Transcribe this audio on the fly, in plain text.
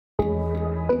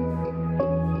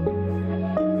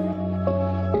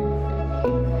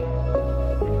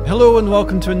Hello and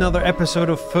welcome to another episode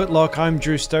of FtLoC. I'm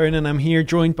Drew Stearne and I'm here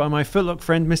joined by my FtLoC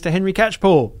friend Mr. Henry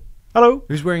Catchpole. Hello.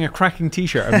 Who's wearing a cracking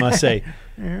t-shirt, I must say.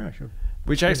 Yeah, sure.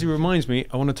 Which actually reminds me,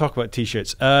 I want to talk about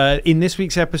t-shirts. In this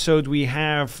week's episode, we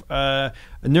have a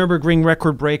Nurburgring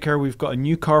record breaker. We've got a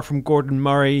new car from Gordon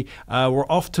Murray. We're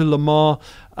off to Le Mans.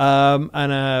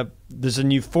 And there's a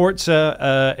new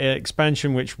Forza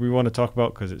expansion, which we want to talk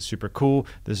about because it's super cool.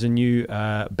 There's a new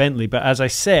Bentley. But as I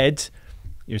said,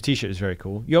 your t-shirt is very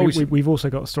cool. You always we've also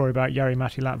got a story about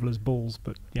Jari-Matti Latvala's balls,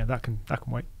 but yeah, that can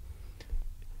wait.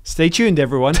 Stay tuned,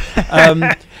 everyone.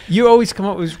 You always come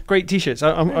up with great t-shirts.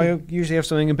 I usually have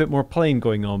something a bit more plain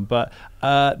going on, but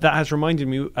that has reminded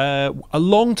me a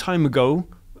long time ago.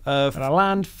 In a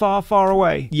land far, far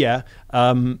away. Yeah,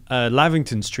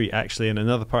 Lavington Street, actually, in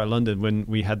another part of London when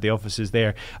we had the offices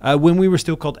there. When we were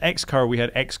still called X-Car, we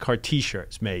had X-Car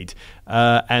T-shirts made,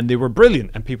 and they were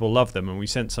brilliant, and people loved them, and we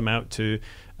sent some out to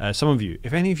some of you.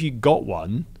 If any of you got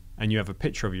one, and you have a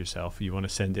picture of yourself, you want to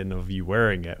send in of you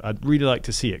wearing it, I'd really like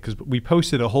to see it, because we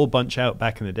posted a whole bunch out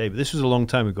back in the day, but this was a long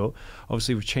time ago.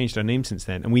 Obviously, we've changed our name since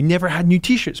then, and we never had new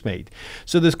t-shirts made.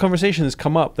 So this conversation has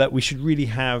come up that we should really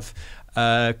have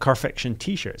Carfection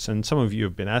T-shirts, and some of you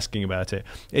have been asking about it.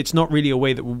 It's not really a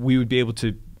way that we would be able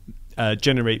to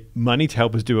generate money to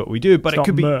help us do what we do, but it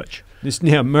could be merch.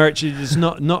 Yeah, merch. There's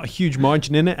not a huge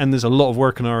margin in it, and there's a lot of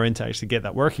work on our end to actually get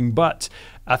that working, but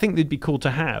I think they'd be cool to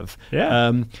have.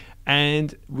 Yeah.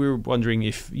 And we're wondering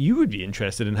if you would be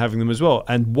interested in having them as well,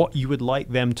 and what you would like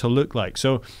them to look like.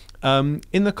 So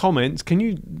in the comments, can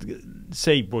you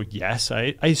say, well, yes,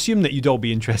 I assume that you'd all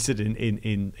be interested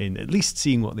in at least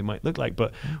seeing what they might look like,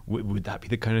 but would that be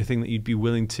the kind of thing that you'd be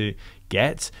willing to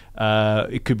get?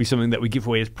 It could be something that we give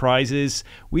away as prizes.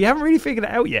 We haven't really figured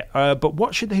it out yet, but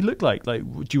what should they look like? Like,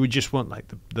 do you just want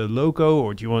like the logo,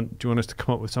 or do you want us to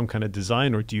come up with some kind of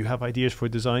design, or do you have ideas for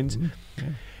designs? Yeah.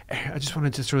 I just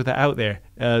wanted to throw that out there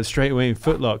straight away in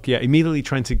FtLoC. Yeah, immediately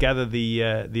trying to gather the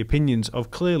opinions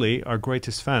of clearly our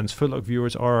greatest fans. FtLoC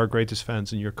viewers are our greatest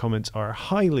fans, and your comments are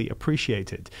highly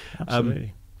appreciated.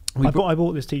 Absolutely. I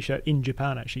bought this t-shirt in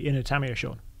Japan, actually, in a Tamiya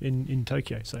shop in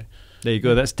Tokyo. So there you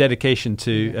go. That's dedication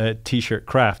to t-shirt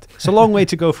craft. It's a long way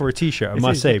to go for a t-shirt, I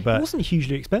must say, but it wasn't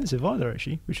hugely expensive either,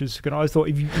 actually, which was good. I thought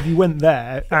if you went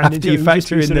there and after you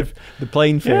factor in the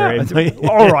plane fare,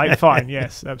 all right, fine,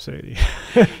 yes, absolutely.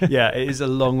 Yeah, it is a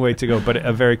long way to go, but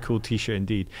a very cool t-shirt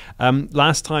indeed.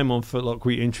 Last time on FtLoC,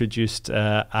 we introduced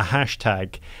a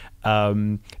hashtag.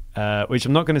 Which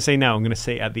I'm not going to say now. I'm going to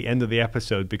say at the end of the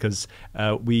episode, because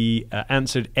we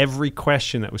answered every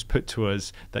question that was put to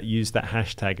us that used that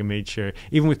hashtag, and made sure,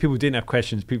 even with people who didn't have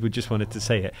questions, people just wanted to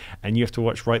say it. And you have to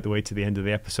watch right the way to the end of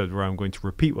the episode, where I'm going to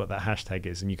repeat what that hashtag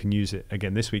is, and you can use it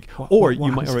again this week. Or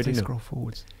you might already know. Scroll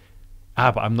forwards.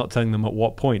 But I'm not telling them at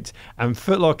what point. And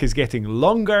FtLoC is getting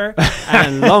longer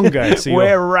and longer. So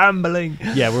we're rambling.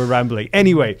 Yeah, we're rambling.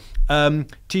 Anyway,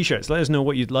 t-shirts. Let us know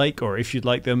what you'd like, or if you'd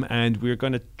like them, and we're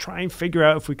going to try and figure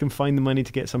out if we can find the money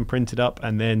to get some printed up,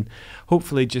 and then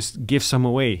hopefully just give some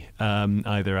away,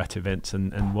 either at events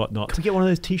and whatnot. Can we get one of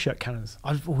those t-shirt cannons?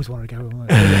 I've always wanted to go with one of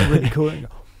those. Really cool.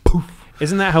 Poof.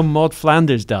 Isn't that how Maud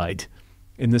Flanders died?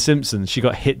 In The Simpsons, she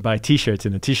got hit by a t-shirt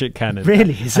in a t-shirt cannon.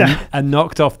 Really? Is that? And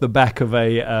knocked off the back of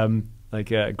a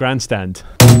like a grandstand.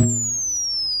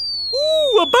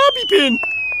 Ooh, a bobby pin!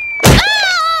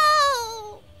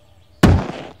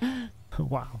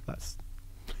 Wow, that's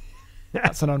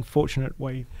an unfortunate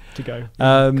way to go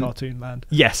in cartoon land.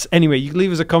 Yes. Anyway, you can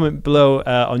leave us a comment below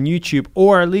on YouTube,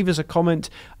 or leave us a comment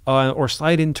or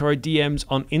slide into our DMs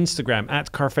on Instagram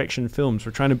at Carfection Films.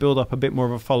 We're trying to build up a bit more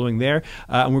of a following there,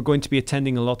 and we're going to be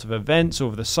attending a lot of events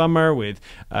over the summer with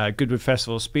Goodwood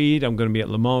Festival of Speed. I'm going to be at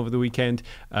Le Mans over the weekend,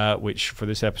 which for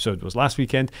this episode was last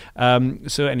weekend. And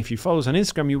if you follow us on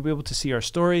Instagram, you'll be able to see our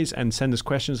stories and send us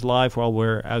questions live while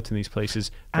we're out in these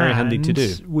places. Very handy to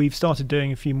do. We've started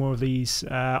doing a few more of these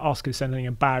Ask Us Anything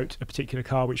about a particular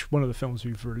car, which one of the films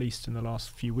we've released in the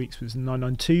last few weeks was the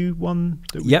 992 one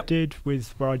that we did,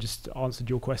 with where I just answered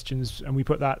your questions, and we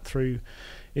put that through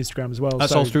Instagram as well.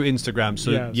 That's all through Instagram.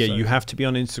 So you have to be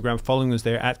on Instagram, following us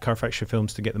there at Carfection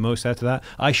Films to get the most out of that.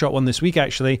 I shot one this week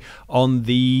actually on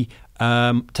the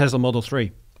Tesla Model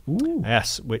 3. Ooh.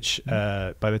 Yes, which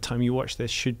by the time you watch this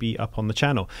should be up on the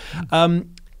channel.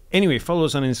 Anyway, follow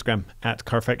us on Instagram at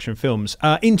Carfection Films.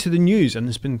 Into the news, and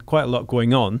there's been quite a lot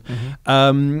going on.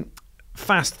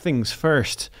 Fast things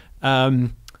first. Yeah,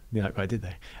 like what I did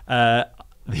there.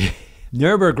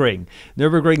 Nurburgring.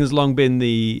 Nurburgring has long been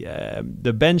the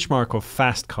benchmark of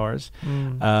fast cars,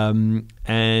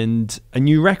 and a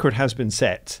new record has been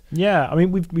set. Yeah, I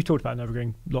mean we've talked about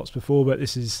Nurburgring lots before, but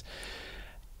this is,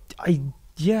 I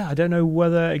Yeah, I don't know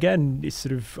whether, again, it's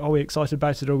sort of, are we excited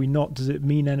about it or are we not? Does it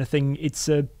mean anything? It's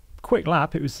a quick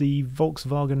lap. It was the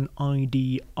Volkswagen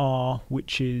ID.R,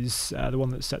 which is the one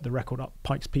that set the record up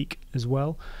Pikes Peak as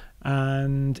well.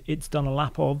 And it's done a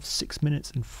lap of 6 minutes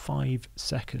and 5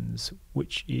 seconds,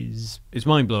 which is... It's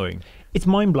mind-blowing. It's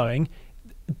mind-blowing.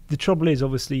 The trouble is,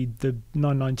 obviously, the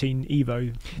 919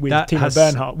 Evo with Timo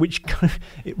Bernhardt, which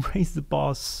it raised the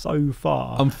bar so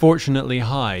far. Unfortunately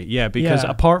high, yeah, because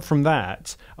apart from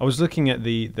that, I was looking at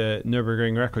the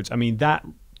Nurburgring records. I mean, that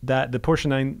the Porsche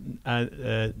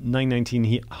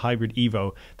 919 Hybrid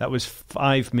Evo, that was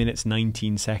 5 minutes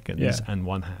 19 seconds and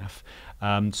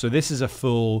 1/2. So this is a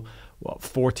full...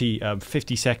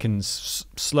 50 seconds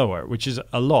slower, which is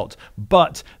a lot.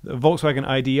 But the Volkswagen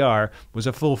ID.R was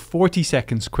a full 40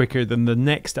 seconds quicker than the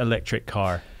next electric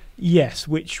car. Yes,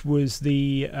 which was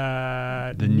the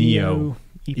Neo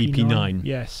EP9.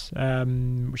 Yes,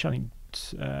 which I think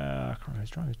I can't remember who's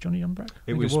driving. Was Johnny Dumbrek?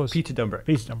 It was Peter Dumbrek.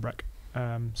 Peter Dumbrek.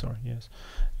 Sorry, yes.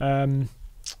 Getting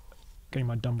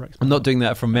my Dumbreks. I'm not doing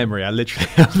that from memory. I literally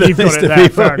have You've got it there.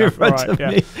 Fair enough.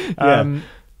 Right, yeah.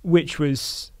 Which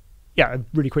was... Yeah,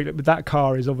 really quick. But that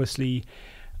car is obviously,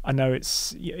 I know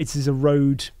it's a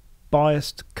road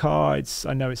biased car.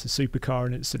 I know it's a supercar,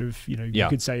 and it's sort of, you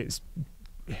could say it's,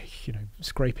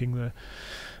 scraping the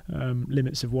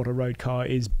limits of what a road car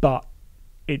is, but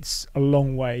it's a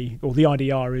long way. Or the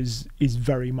ID.R is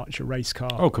very much a race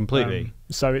car. Oh, completely.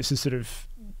 So it's a sort of,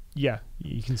 you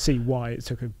can see why it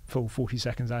took a full 40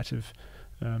 seconds out of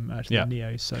the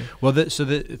Neo. So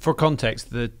for context,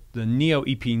 the Neo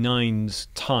EP9's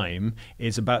time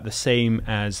is about the same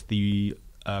as the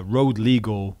road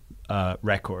legal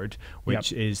record,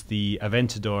 which is the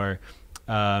Aventador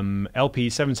LP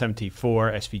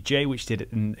 774 SVJ, which did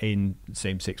it in the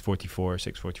same 644,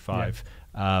 645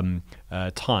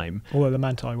 time. Although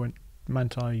the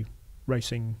Manthey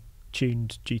Racing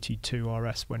tuned GT2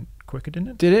 RS went quicker, didn't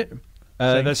it? Did it?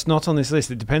 That's not on this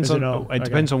list. It depends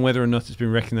depends on whether or not it's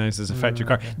been recognised as a factory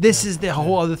car. Okay. This is the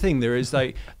whole other thing. There is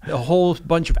like a whole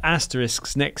bunch of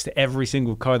asterisks next to every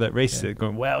single car that races it,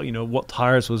 going, well, what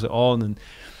tires was it on?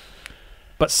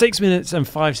 But 6 minutes and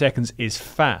 5 seconds is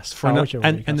fast for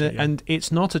and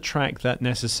it's not a track that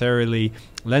necessarily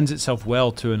lends itself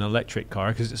well to an electric car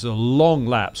because it's a long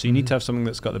lap. So you need to have something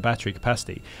that's got the battery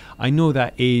capacity. I know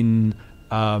that in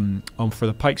for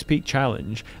the Pikes Peak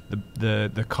Challenge,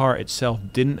 the car itself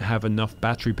didn't have enough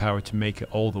battery power to make it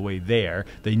all the way there.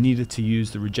 They needed to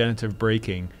use the regenerative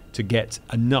braking to get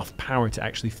enough power to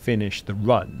actually finish the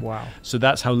run. Wow! So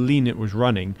that's how lean it was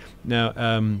running. Now,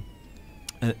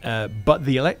 but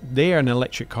an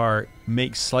electric car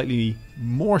makes slightly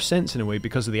more sense in a way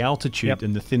because of the altitude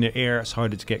and the thinner air. It's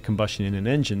harder to get combustion in an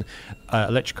engine.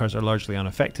 Electric cars are largely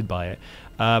unaffected by it.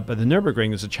 But the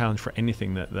Nurburgring is a challenge for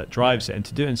anything that drives it, and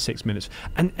to do it in 6 minutes.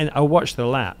 And I watched the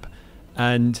lap,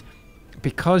 and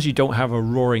because you don't have a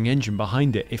roaring engine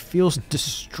behind it, it feels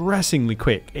distressingly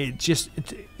quick.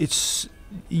 It's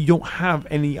you don't have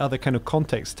any other kind of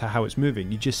context to how it's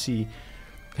moving. You just see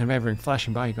kind of everything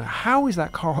flashing by. You go, how is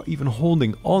that car even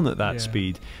holding on at that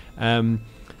speed?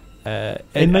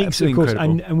 It makes, of course,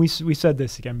 and we said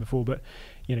this again before, but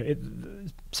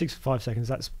 6 or 5 seconds.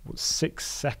 That's 6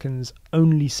 seconds,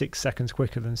 only 6 seconds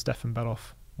quicker than Stefan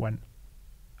Beloff went,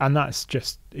 and that's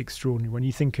just extraordinary when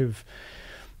you think of,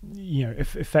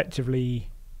 effectively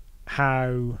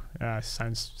how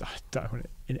sounds. I don't want to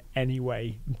in any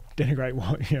way denigrate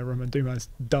what Romain Dumas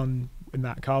done in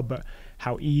that car, but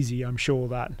how easy I'm sure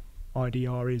that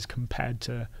ID.R is compared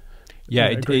to. Yeah,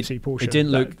 it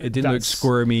didn't look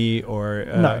squirmy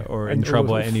or in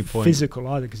trouble at any point. Physical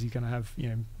either, because you're going to have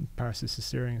parasystem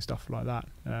steering and stuff like that.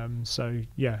 So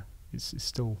yeah, it's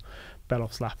still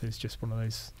Beloff's lap is just one of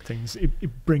those things.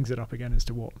 It brings it up again as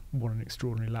to what an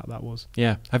extraordinary lap that was.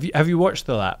 Yeah, have you watched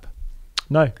the lap?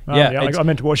 No. I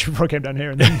meant to watch it before I came down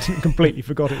here and then completely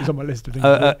forgot it was on my list of things.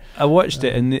 I watched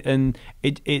it and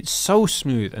it's so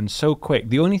smooth and so quick.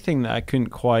 The only thing that I couldn't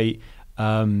quite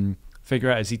figure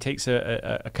out is he takes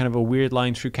a kind of a weird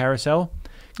line through carousel,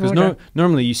 because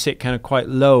normally you sit kind of quite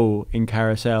low in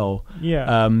carousel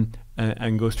and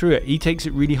go through it. He takes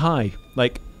it really high,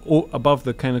 like above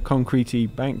the kind of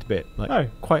concretey banked bit,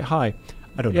 like quite high.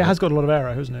 I don't know. It has got a lot of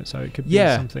aero, hasn't it? So it could be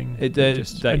something.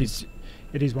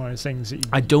 It is one of those things that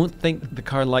I don't think the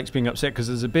car likes being upset, because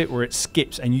there's a bit where it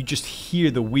skips and you just hear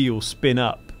the wheel spin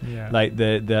up. Yeah. Like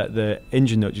the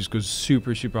engine note just goes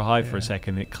super high for a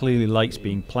second. It clearly likes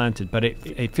being planted, but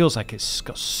it feels like it's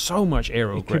got so much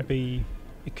aero grip.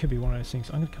 It could be one of those things.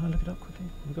 Can I look it up quickly?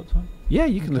 Have we got time? Yeah,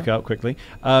 you can look it up quickly.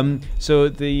 So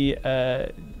the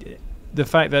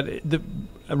fact that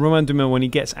Romain Dumas, when he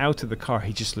gets out of the car,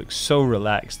 he just looks so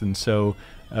relaxed and so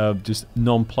just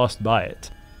nonplussed by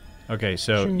it. Okay,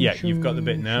 so yeah, you've got the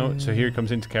bit now. So here it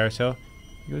comes into carousel.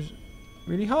 He goes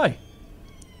really high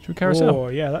through carousel. Oh,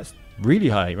 yeah, that's really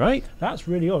high, right? That's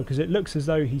really odd because it looks as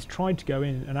though he's tried to go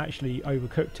in and actually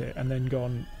overcooked it and then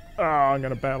gone, oh, I'm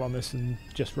going to bail on this and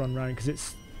just run round,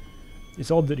 because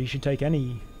it's odd that he should take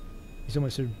any. He's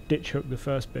almost sort of ditch hooked the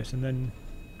first bit and then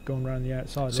gone around the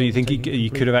outside. So you think he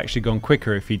could have actually gone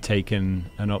quicker if he'd taken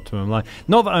an optimum line?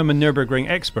 Not that I'm a Nurburgring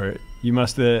expert, you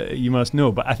must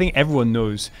know, but I think everyone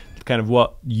knows kind of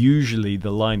what usually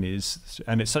the line is,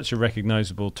 and it's such a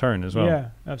recognisable turn as well. Yeah,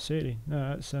 absolutely.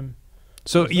 No, it's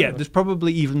so yeah, there's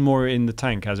probably even more in the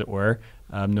tank, as it were.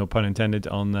 No pun intended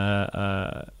on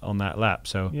that lap.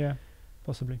 So yeah,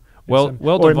 possibly. Well done,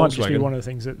 or it might Volkswagen. just be one of the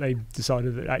things that they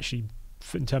decided that actually,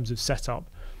 in terms of setup,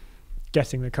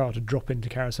 getting the car to drop into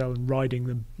carousel and riding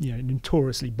the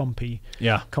notoriously bumpy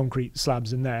concrete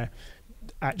slabs in there.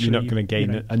 Actually, you're not going to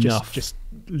gain enough. Just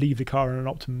leave the car in an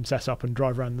optimum setup and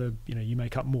drive around the. You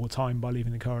make up more time by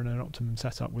leaving the car in an optimum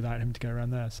setup without him to go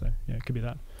around there. So yeah, it could be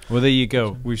that. Well, there you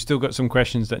go. We've still got some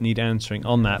questions that need answering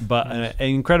on that, but an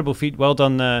incredible feat. Well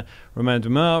done, Romain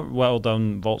Dumas. Well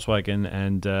done, Volkswagen,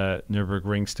 and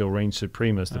Nurburgring still reigns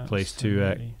supreme as the place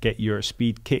to get your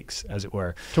speed kicks, as it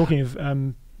were. Talking of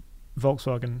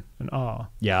Volkswagen and R.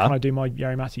 Yeah. Can I do my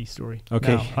Jari-Matti story?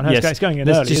 Okay. Now? I know it's going in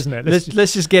early, isn't it?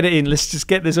 Let's just get it in. Let's just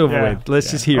get this over with. Let's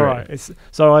just hear it. Right.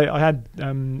 So I went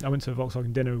to a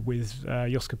Volkswagen dinner with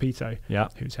Jos Capito,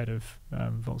 who's head of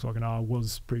Volkswagen R,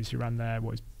 was previously ran there,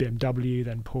 was BMW,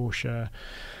 then Porsche,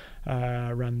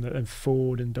 ran and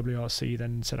Ford and WRC,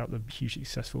 then set up the hugely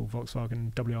successful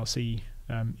Volkswagen WRC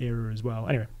era as well.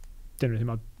 Anyway, dinner with him.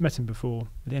 I'd met him before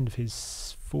at the end of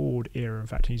his Ford era, in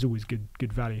fact, and he's always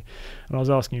good value. And I was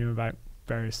asking him about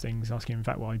various things, asking him, in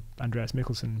fact, why Andreas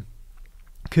Mikkelsen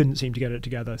couldn't seem to get it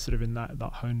together sort of in that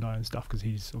Hyundai and stuff, because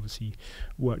he's obviously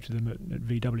worked with them at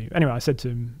VW. Anyway, I said to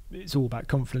him, it's all about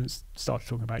confidence. Started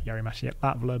talking about Jari-Matti at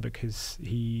Latvala, because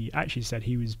he actually said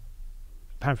he was,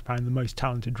 pound for pound, the most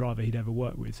talented driver he'd ever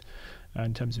worked with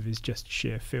in terms of his just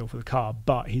sheer feel for the car.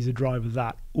 But he's a driver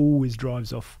that always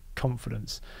drives off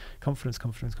confidence.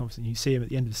 You see him at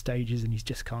the end of the stages and he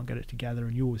just can't get it together,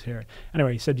 and you always hear it.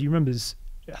 Anyway, he said, do you remember,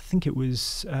 I think it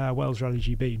was Wales Rally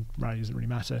GB, rally doesn't really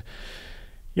matter.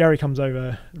 Jari comes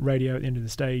over radio at the end of the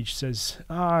stage, says,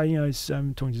 he's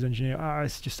talking to his engineer,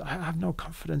 it's just, I have no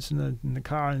confidence in the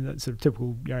car, in that sort of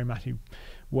typical Jari-Matti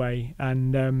way.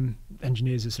 And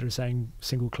engineers are sort of saying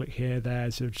single click here,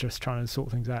 there, sort of just trying to sort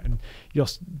things out. And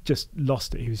Jos just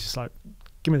lost it. He was just like,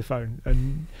 give me the phone,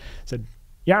 and said,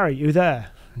 Jari, you there?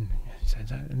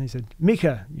 And he said,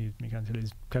 Mika until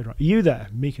his code right, are you there?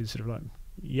 Mika's sort of like,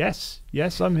 yes,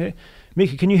 I'm here.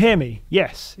 Mika, can you hear me?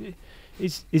 Yes.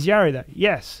 Is Jari there?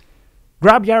 Yes.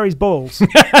 Grab Jari's balls.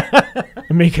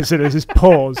 And Mika sort of just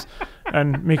pause,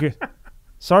 and Mika,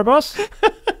 sorry, boss?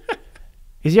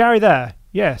 Is Jari there?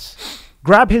 Yes.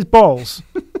 Grab his balls.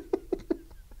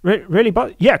 Really,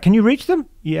 boss? Yeah, can you reach them?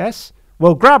 Yes.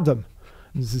 Well, grab them.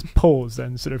 And there's this pause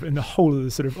then, sort of in the whole of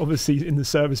the sort of, obviously in the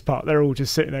service part, they're all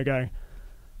just sitting there going,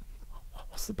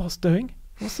 what's the boss doing?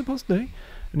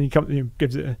 And he comes and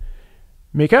gives it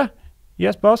Mika?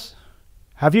 Yes, boss?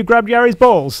 Have you grabbed Jari's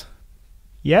balls?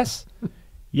 Yes.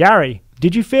 Jari,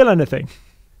 did you feel anything?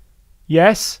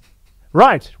 Yes.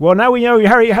 Right. Well, now we know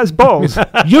Jari has balls.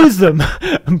 Use them.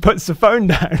 And puts the phone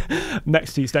down.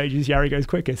 Next two stages, Jari goes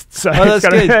quickest. So that's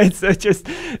good. I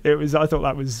thought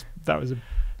that was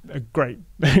a great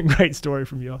story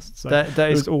from Jos. So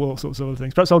that is all sorts of other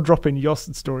things. Perhaps I'll drop in Jos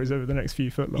stories over the next few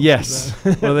FtLoCs. Yes.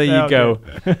 Well, there you go.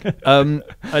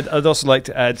 I'd also like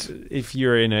to add, if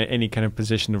you're in any kind of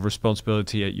position of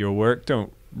responsibility at your work,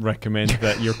 don't recommend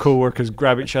that your co-workers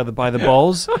grab each other by the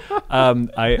balls.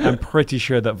 I'm pretty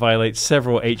sure that violates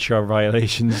several HR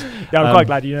violations. Yeah, I'm quite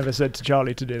glad you never said to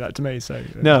Charlie to do that to me. So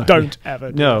no, don't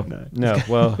ever. No.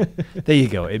 Well, there you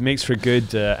go. It makes for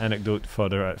good anecdote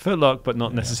fodder at FtLoC, but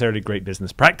not necessarily great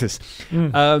business practice.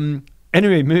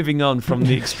 Anyway, moving on from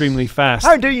the extremely fast.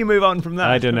 How do you move on from that?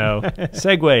 I don't know.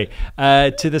 Segue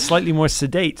to the slightly more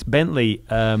sedate Bentley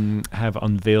have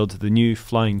unveiled the new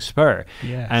Flying Spur.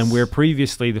 Yes. And where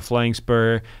previously the Flying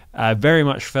Spur very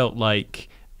much felt like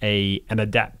an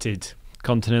adapted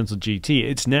Continental GT,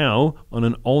 it's now on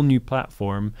an all-new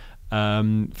platform.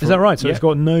 Is that right? So it's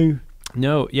got no...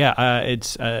 No,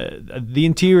 it's the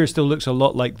interior still looks a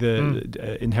lot like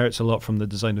inherits a lot from the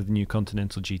design of the new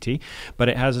Continental GT, but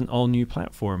it has an all-new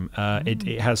platform.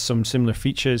 It has some similar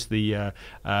features, the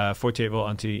 48-volt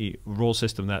anti-roll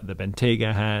system that the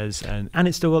Bentayga has, and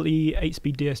it's still got the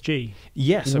 8-speed DSG.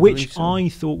 Yes, which I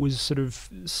thought was sort of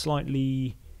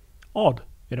slightly odd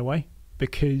in a way,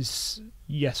 because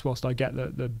yes, whilst I get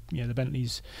that the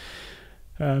Bentley's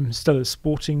still a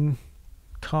sporting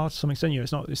car to some extent,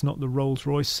 it's not the Rolls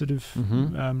Royce sort of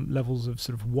levels of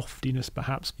sort of waftiness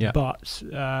perhaps, but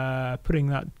putting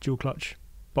that dual clutch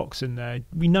box in there,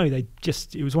 we know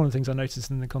it was one of the things I noticed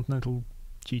in the Continental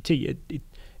GT.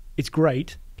 It's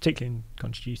great, particularly in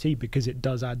Continental GT, because it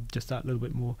does add just that little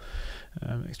bit more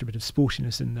extra bit of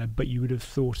sportiness in there. But you would have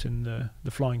thought in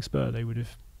the Flying Spur they would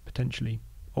have potentially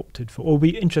opted for, or it'll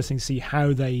be interesting to see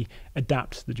how they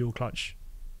adapt the dual clutch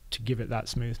to give it that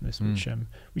smoothness,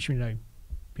 which we know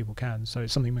people can. So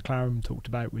it's something McLaren talked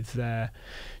about with their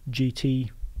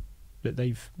GT that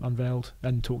they've unveiled,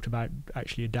 and talked about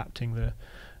actually adapting the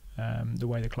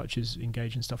way the clutches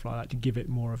engage and stuff like that to give it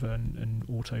more of an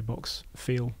auto box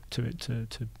feel to it, to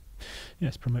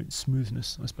promote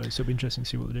smoothness, I suppose. So it'll be interesting to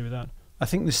see what they do with that. I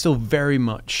think there's still very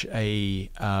much a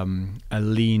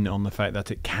lean on the fact that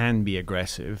it can be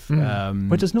aggressive.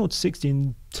 But it does 0 to 60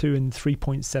 in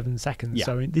 3.7 seconds. Yeah.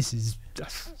 So this is...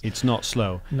 It's not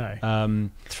slow. No.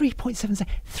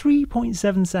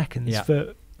 3.7 seconds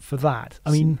for that.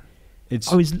 I mean,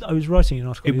 I was writing an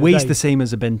article. It weighs the same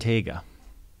as a Bentayga.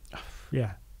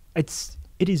 Yeah, it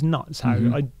is nuts how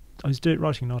I was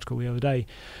writing an article the other day,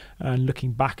 and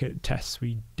looking back at tests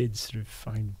we did sort of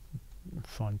fine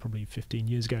probably 15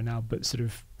 years ago now, but sort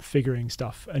of figuring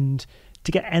stuff, and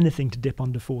to get anything to dip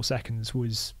under 4 seconds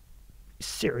was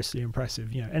seriously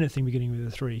impressive. Anything beginning with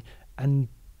a 3, and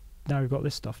now we've got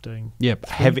this stuff doing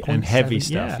heavy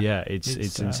stuff.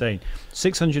 It's insane.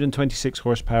 626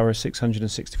 horsepower,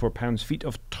 664 pounds-feet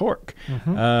of torque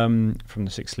from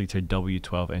the 6-litre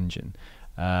W12 engine,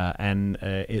 and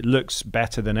it looks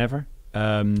better than ever.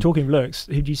 Talking of looks,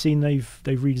 have you seen they've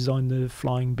redesigned the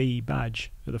Flying Bee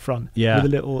badge at the front with a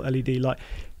little LED light?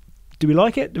 Do we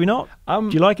like it? Do we not? Do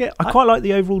you like it? I quite like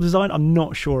the overall design. I'm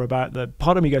not sure about the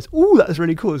part of me goes, "Ooh, that's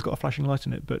really cool. It's got a flashing light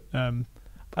in it." But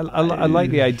I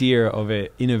like the idea of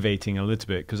it innovating a little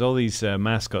bit, because all these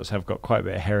mascots have got quite a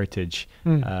bit of heritage.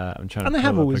 I'm trying, and they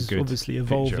have always obviously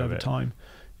evolved over time.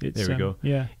 There we go.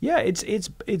 Yeah.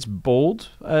 It's bold.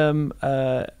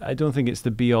 I don't think it's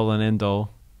the be all and end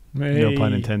all. No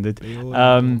pun intended.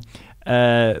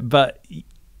 But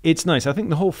it's nice. I think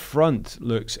the whole front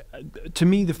looks, to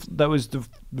me, that was the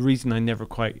reason I never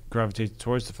quite gravitated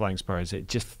towards the Flying Spur. Is it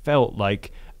just felt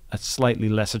like a slightly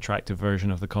less attractive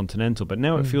version of the Continental, but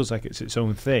now it feels like it's its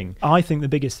own thing. I think the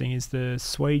biggest thing is the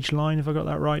swage line, if I got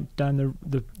that right, down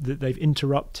the they've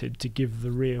interrupted to give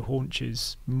the rear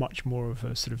haunches much more of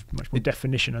a sort of much more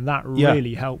definition, and that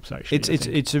really helps actually.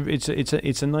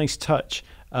 It's a nice touch.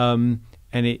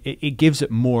 And it gives it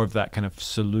more of that kind of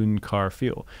saloon car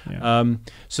feel. Yeah.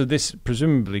 So this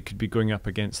presumably could be going up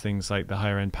against things like the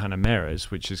higher end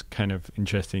Panameras, which is kind of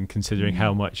interesting considering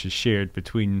how much is shared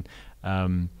between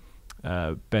Bentley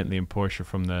and Porsche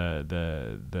from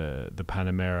the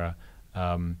Panamera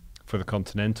for the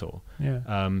Continental.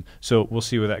 Yeah. So we'll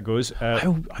see where that goes.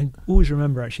 I always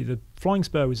remember actually the Flying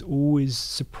Spur was always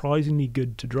surprisingly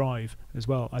good to drive as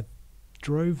well. I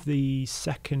drove the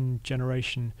second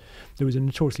generation. There was a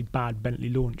notoriously bad Bentley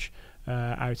launch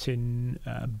out in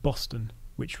Boston,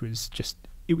 which was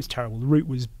it was terrible. The route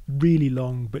was really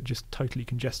long but just totally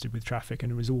congested with traffic,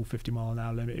 and it was all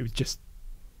 50-mile-an-hour limit. It was just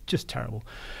terrible.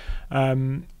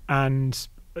 And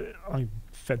I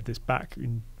fed this back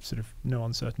in sort of no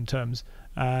uncertain terms,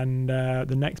 and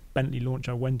the next Bentley launch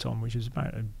I went on, which was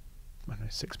about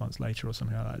 6 months later or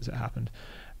something like that as it happened,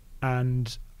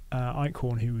 and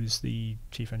Eichhorn, who was the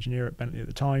chief engineer at Bentley at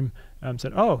the time,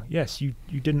 said, "Oh yes, you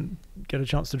didn't get a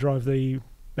chance to drive the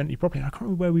Bentley properly." And I can't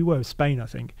remember where we were, Spain I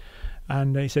think,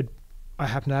 and he said, "I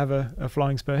happen to have a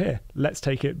Flying Spur here. Let's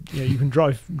take it. You can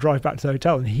drive back to the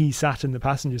hotel." And he sat in the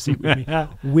passenger seat with me,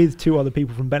 with 2 other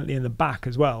people from Bentley in the back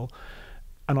as well.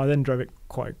 And I then drove it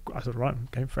I thought, right,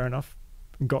 okay, fair enough,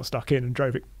 and got stuck in and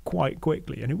drove it quite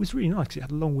quickly. And it was really nice because it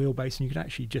had a long wheelbase, and you could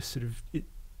actually just sort of it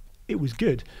was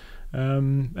good. He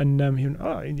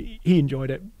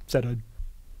enjoyed it. Said I'd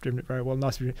driven it very well.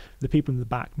 Nice. The people in the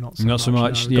back, not so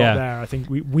much. No, got there. I think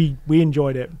we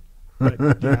enjoyed it. But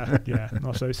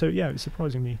not so. So yeah, it was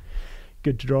surprisingly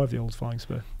good to drive the old Flying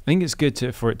Spur. I think it's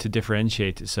good for it to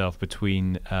differentiate itself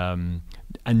between and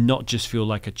not just feel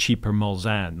like a cheaper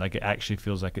Mulsanne. Like it actually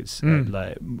feels like it's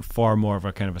like far more of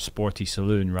a kind of a sporty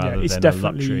saloon rather than a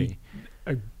luxury.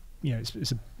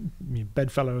 It's a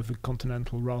bedfellow of the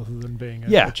Continental rather than being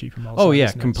a cheaper Mulsanne. Oh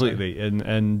yeah, completely. So.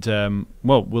 And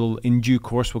we'll in due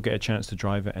course we'll get a chance to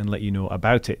drive it and let you know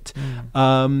about it.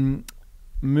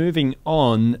 moving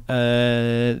on,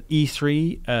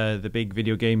 E3, the big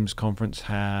video games conference,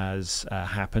 has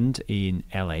happened in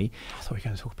LA. I thought we were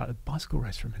going to talk about the bicycle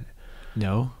race for a minute.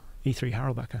 No. E3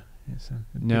 Harrelbecker. It's a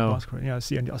No. bicycle. Yeah, I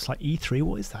was like, E3,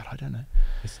 what is that? I don't know.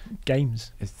 It's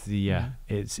games. It's the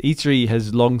it's E3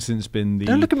 has long since been the.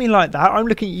 Don't look at me like that. I'm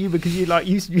looking at you because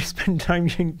you spend time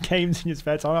doing games in your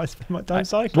spare time. I spend my time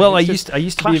cycling. Well, I it's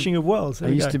used to clashing be of worlds. I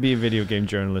used to be a video game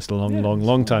journalist a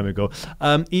long time ago.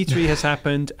 E3 has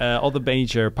happened. All the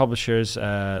major publishers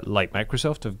like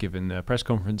Microsoft have given press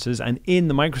conferences, and in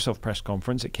the Microsoft press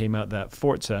conference, it came out that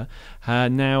Forza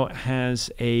now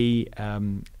has a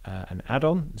an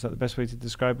add-on. Is that the best way to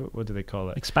describe it? What do they call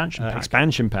it? Expansion pack.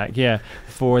 Expansion pack, yeah,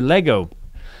 for Lego.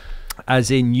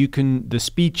 As in, you can the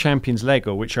Speed Champions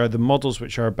Lego, which are the models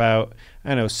which are about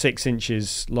 6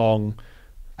 inches long.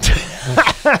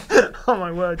 Oh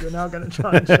my word! You're now going to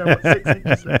try and show what 6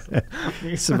 inches looks like.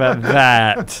 It's about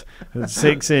that.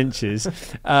 6 inches.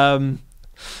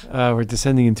 We're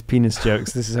descending into penis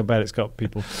jokes. This is how bad it's got,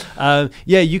 people.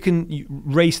 You can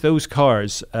race those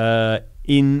cars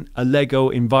in a Lego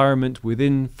environment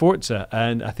within Forza,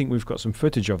 and I think we've got some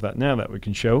footage of that now that we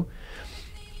can show,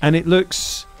 and it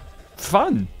looks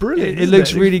fun. Brilliant. It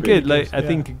looks really good. Really Like I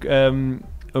think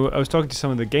I was talking to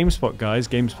some of the GameSpot guys,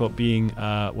 GameSpot being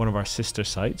one of our sister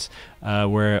sites,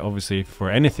 where obviously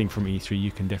for anything from E3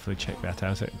 you can definitely check that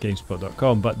out at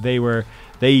gamespot.com, but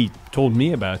they told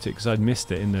me about it because I'd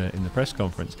missed it in the press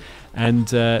conference, and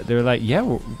they were like,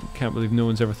 can't believe no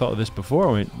one's ever thought of this before.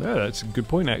 I went, that's a good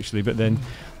point actually, but then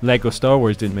Lego Star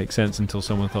Wars didn't make sense until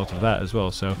someone thought of that as well.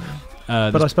 So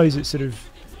but I suppose it's sort of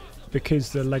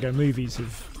because the Lego movies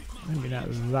have been out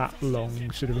that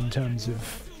long, sort of in terms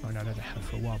of, I know they have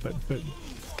for a while, but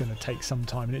it's going to take some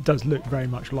time, and it does look very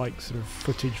much like sort of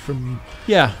footage from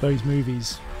those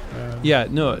movies. But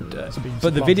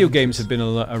the video games have been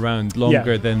around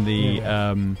longer than the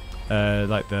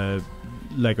like the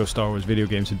Lego Star Wars video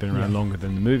games had been around longer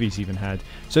than the movies even had.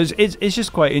 So it's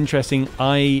just quite interesting.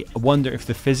 I wonder if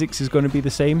the physics is going to be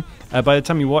the same. By the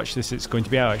time you watch this, it's going to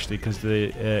be out actually, because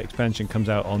the expansion comes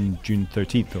out on June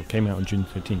 13th, or came out on June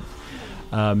 13th.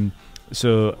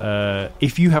 So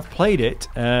if you have played it,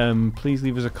 please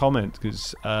leave us a comment,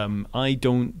 because I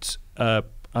don't.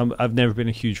 I've never been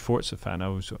a huge Forza fan.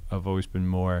 I've always been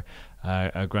more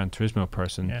a Gran Turismo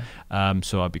person.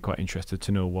 So I'd be quite interested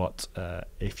to know what,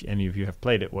 if any of you have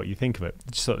played it, what you think of it.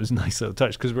 Just thought it was a nice little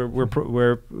touch, because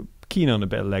we're keen on a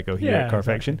bit of Lego here at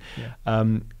Carfection,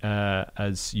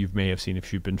 as you may have seen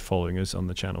if you've been following us on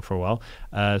the channel for a while.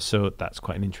 So that's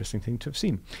quite an interesting thing to have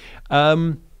seen.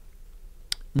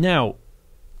 Now,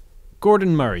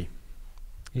 Gordon Murray.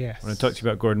 Yes. I want to talk to you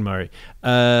about Gordon Murray.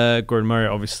 Gordon Murray,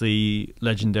 obviously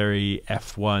legendary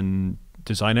F1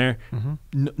 designer.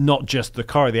 Not just the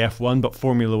car, the F1, but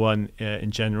Formula One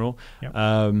in general.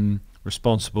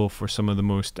 Responsible for some of the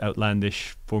most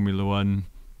outlandish Formula One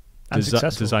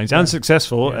designs, and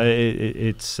successful.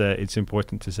 It's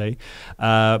important to say,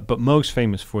 but most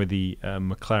famous for the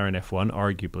McLaren F1,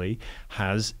 arguably,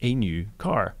 has a new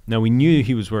car. Now, we knew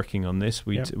he was working on this.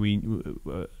 We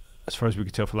as far as we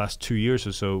could tell, for the last 2 years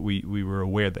or so, we were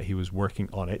aware that he was working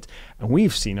on it, and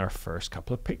we've seen our first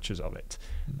couple of pictures of it.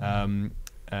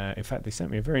 In fact, they sent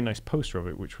me a very nice poster of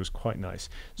it, which was quite nice.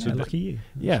 So lucky you.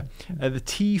 The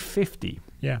T.50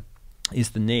 is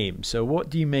the name. So what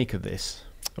do you make of this?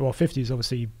 Well, 50 is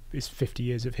obviously, it's 50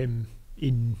 years of him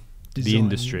in design, the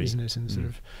industry, isn't it? And sort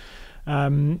of,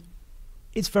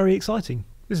 it's very exciting,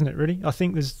 isn't it? Really, I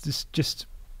think there's this just.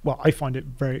 Well, I find it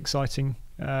very exciting.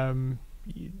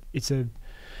 It's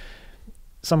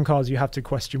some cars you have to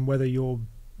question whether you're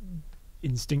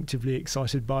instinctively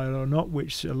excited by it or not,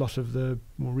 which a lot of the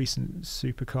more recent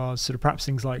supercars, sort of perhaps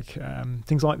things like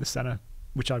the Senna,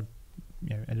 which I've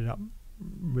ended up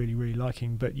really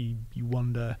liking, but you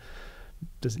wonder,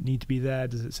 does it need to be there?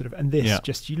 Does it sort of, and this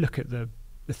just, you look at the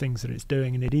things that it's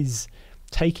doing, and it is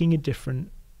taking a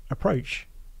different approach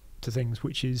to things,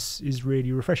 which is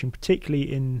really refreshing,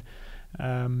 particularly in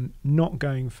not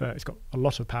going for, it's got a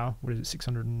lot of power, what is it,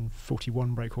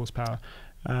 641 brake horsepower,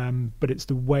 but it's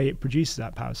the way it produces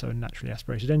that power, so a naturally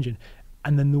aspirated engine,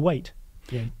 and then the weight,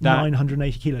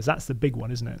 980 kilos, that's the big one,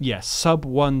 isn't it? Yes, sub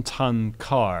 1 ton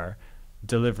car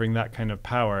delivering that kind of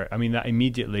power. I mean, that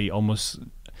immediately almost,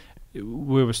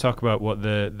 we was talking about what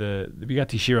the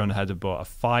Bugatti Chiron had about a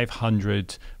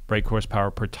 500 brake horsepower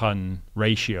per ton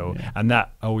ratio, and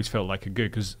that always felt like a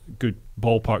good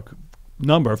ballpark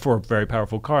number for a very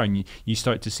powerful car, and you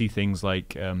start to see things like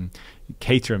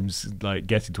Caterhams like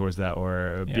getting towards that,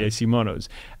 or BAC monos,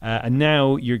 and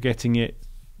now you're getting it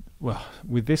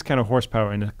with this kind of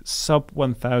horsepower in a sub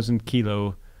 1,000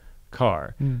 kilo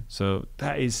car. So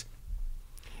that is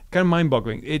kind of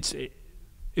mind-boggling.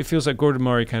 It feels like Gordon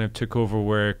Murray kind of took over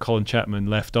where Colin Chapman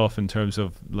left off in terms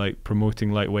of like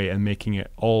promoting lightweight and making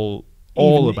it all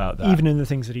about that. Even in the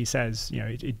things that he says,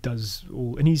 it does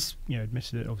all. And he's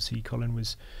admitted that obviously Colin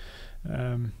was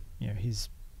his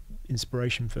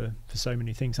inspiration for so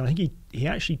many things. And I think he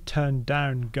actually turned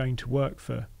down going to work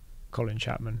for Colin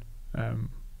Chapman,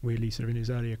 weirdly, sort of in his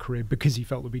earlier career, because he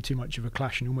felt there'd be too much of a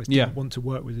clash and almost didn't want to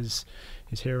work with his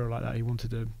hero like that. He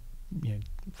wanted to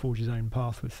forge his own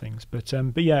path with things. But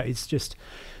yeah, it's just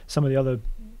some of the other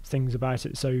things about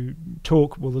it. So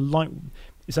torque, well,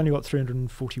 it's only got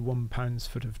 341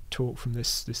 pounds-foot of torque from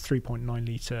this 3.9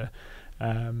 litre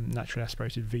naturally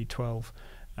aspirated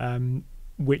V12,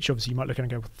 which obviously you might look at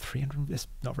and go, well, 300, that's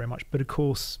not very much. But of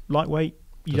course, lightweight,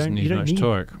 you don't need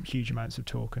torque. Huge amounts of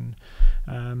torque, and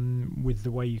with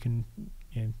the way you can,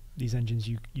 these engines,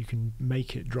 you can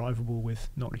make it drivable with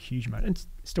not a huge amount, and it's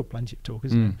still plenty of torque,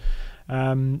 isn't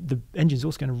it? The engine's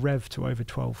also going to rev to over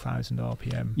 12,000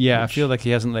 RPM. Yeah, I feel like he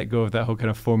hasn't let go of that whole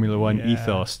kind of Formula One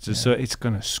ethos, so it's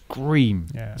going to scream.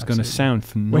 Yeah, it's going to sound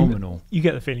phenomenal. You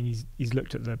get the feeling he's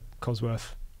looked at the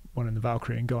Cosworth one in the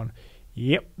Valkyrie and gone,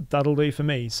 yep, that'll do for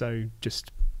me. So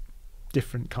just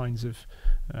different kinds of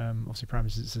obviously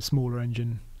parameters. It's a smaller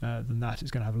engine than that.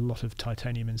 It's going to have a lot of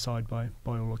titanium inside by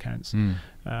all accounts.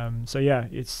 So yeah,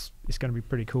 it's going to be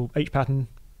pretty cool. H-pattern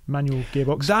manual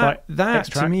gearbox. That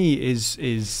to me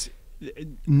is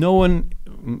no one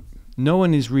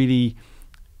is really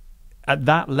at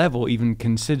that level even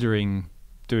considering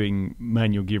doing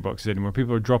manual gearboxes anymore.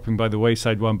 People are dropping by the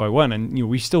wayside one by one, and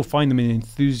we still find them in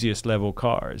enthusiast level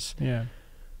cars. Yeah,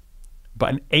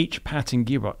 but an H-pattern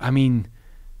gearbox, I mean,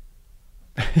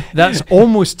 that's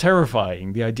almost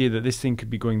terrifying, the idea that this thing could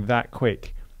be going that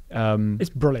quick. It's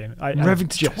brilliant. Revving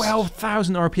to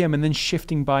 12,000 RPM and then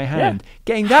shifting by hand.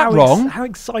 Getting that wrong. How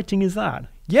exciting is that?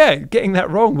 Yeah, getting that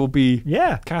wrong will be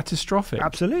catastrophic.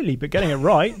 Absolutely, but getting it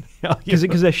right,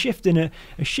 because a shift in an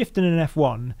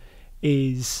F1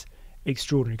 is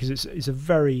extraordinary, because it's a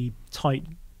very tight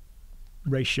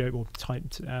ratio, or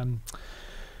tight.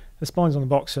 The spines on the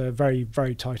box are very,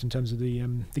 very tight in terms of the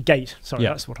gate. Sorry,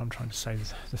 that's what I'm trying to say.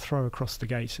 The throw across the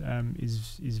gate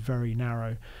is very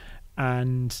narrow,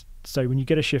 and so when you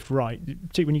get a shift right,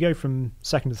 particularly when you go from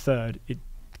second to third,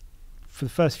 for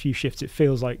the first few shifts it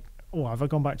feels like, oh, have I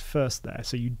gone back to first there?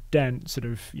 So you don't sort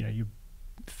of you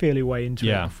feel your way into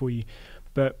it before you.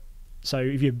 But so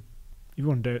if you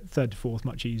want to do it third to fourth,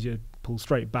 much easier, pull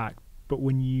straight back. But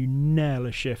when you nail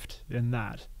a shift in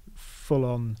that full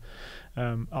on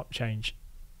up change,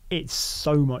 it's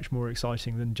so much more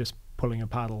exciting than just pulling a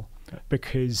paddle,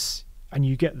 because and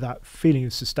you get that feeling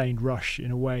of sustained rush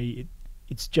in a way.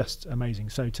 It's just amazing.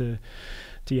 So to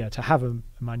have a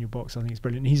manual box, I think it's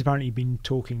brilliant. And he's apparently been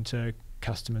talking to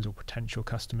customers or potential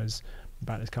customers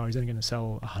about this car. He's only going to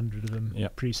sell 100 of them,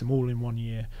 produce them all in 1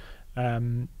 year.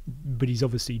 But he's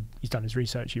done his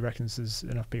research. He reckons there's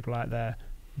enough people out there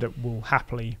that will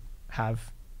happily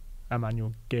have a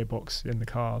manual gearbox in the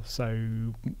car.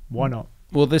 So why not?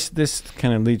 Well, this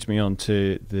kind of leads me on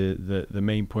to the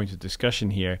main point of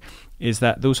discussion here, is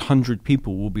that those 100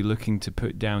 people will be looking to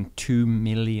put down £2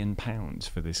 million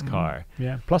for this car.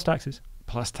 Yeah, plus taxes.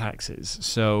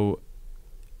 So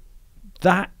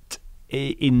that,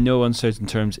 in no uncertain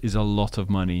terms, is a lot of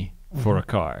money for a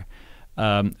car,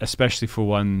 especially for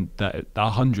one that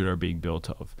 100 are being built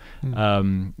of.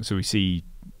 So we see,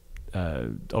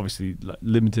 obviously,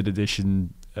 limited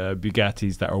edition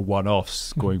Bugattis that are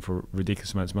one-offs going for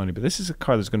ridiculous amounts of money, but this is a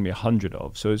car there's going to be 100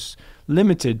 of, so it's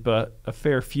limited but a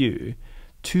fair few.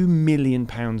 £2 million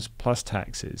plus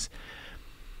taxes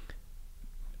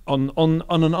on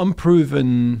an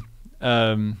unproven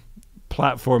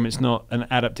platform. It's not an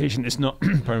adaptation. It's not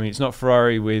pardon me, it's not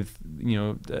Ferrari with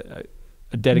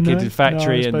a dedicated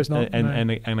factory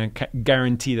and a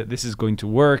guarantee that this is going to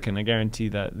work, and a guarantee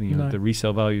that the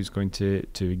resale value is going to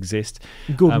exist.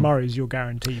 Gordon Murray is your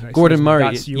guarantee. Basically. Gordon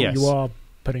Murray, you are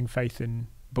putting faith in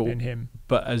him.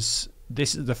 But as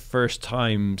this is the first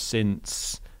time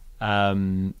since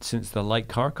the light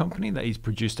car company that he's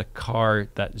produced a car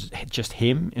that's just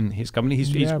him in his company. He's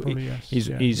he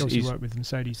also worked with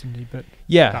Mercedes, didn't he?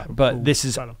 But this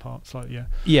is fell apart slightly.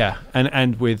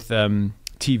 And with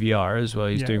TVR as well.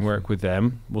 He's doing work with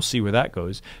them. We'll see where that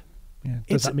goes. Yeah.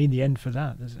 Does that mean the end for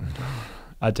that? Does it?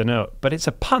 I don't know. But it's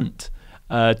a punt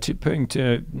to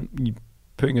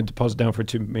putting a deposit down for a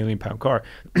 £2 million car.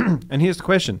 And here's the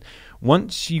question: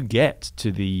 once you get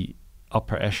to the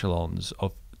upper echelons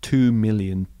of £2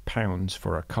 million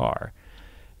for a car,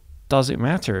 does it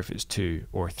matter if it's 2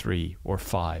 or 3 or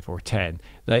 5 or 10?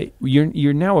 Like,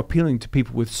 you're now appealing to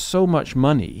people with so much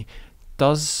money.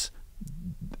 Does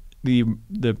the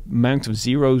amount of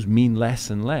zeros mean less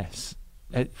and less?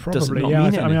 It does it not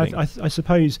mean anything? I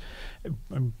suppose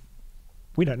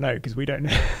we don't know, because we don't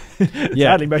know.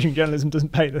 Sadly, motoring journalism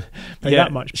doesn't pay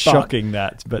that much. Shocking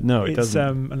that, but no, it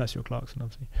doesn't. Unless you're Clarkson,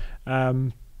 obviously.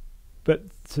 But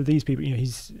to these people,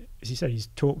 as he said, he's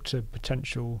talked to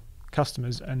potential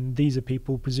customers, and these are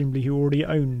people presumably who already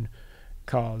own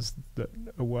cars that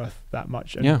are worth that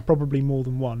much, and probably more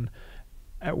than one.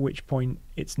 At which point,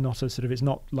 it's not it's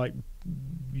not like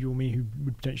you or me who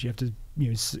would potentially have to,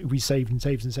 we saved and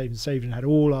saved and saved and saved and had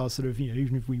all our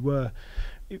even if we were,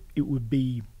 it would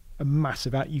be a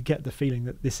massive you get the feeling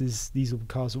that these are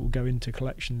cars that will go into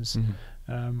collections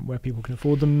where people can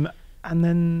afford them, and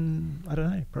then I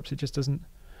don't know, perhaps it just doesn't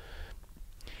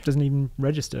even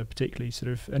register particularly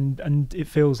and it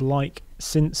feels like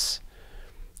since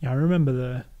I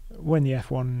remember when the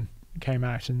F1 came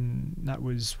out, and that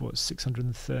was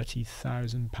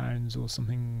 £630,000 or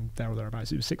something there or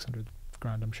thereabouts. It was 600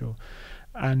 grand, I'm sure,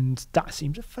 and that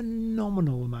seems a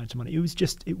phenomenal amount of money. It was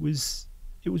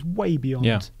way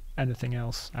beyond anything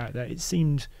else out there. It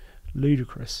seemed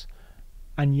ludicrous,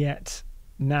 and yet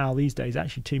now these days,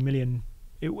 actually 2 million.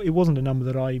 It wasn't a number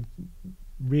that I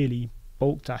really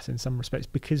balked at in some respects,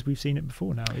 because we've seen it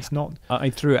before now. It's not.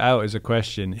 I threw it out as a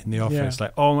question in the office,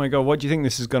 like, oh my god, what do you think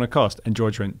this is going to cost? And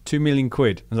George went, 2 million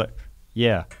quid. I was like,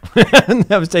 yeah.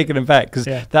 And I was taken aback, because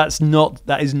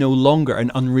that is no longer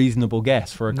an unreasonable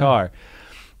guess for a car.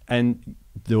 And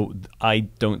though I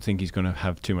don't think he's going to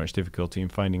have too much difficulty in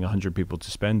finding 100 people to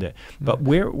spend it. But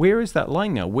where is that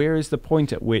line now? Where is the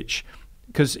point at which?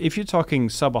 Because if you're talking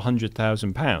sub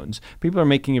 £100,000, people are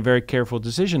making a very careful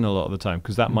decision a lot of the time,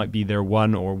 because that might be their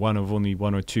one of only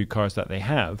 1 or 2 cars that they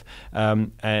have,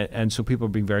 and so people are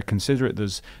being very considerate.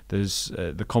 There's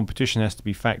the competition has to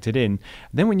be factored in.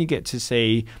 Then when you get to,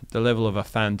 say, the level of a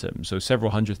Phantom, so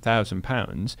several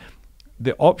 £100,000,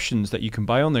 the options that you can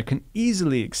buy on there can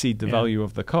easily exceed the value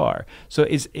of the car. So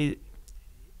it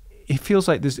feels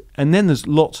like there's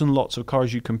lots and lots of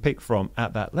cars you can pick from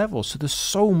at that level. So there's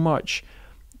so much.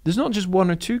 There's not just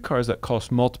 1 or 2 cars that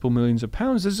cost multiple millions of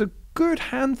pounds. There's a good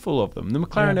handful of them. The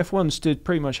McLaren F1 stood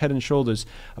pretty much head and shoulders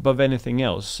above anything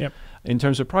else in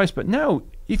terms of price. But now,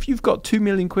 if you've got 2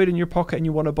 million quid in your pocket and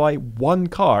you want to buy one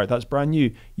car that's brand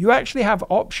new, you actually have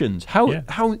options.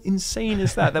 How insane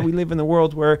is that we live in a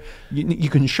world where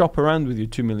you can shop around with your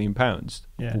 £2 million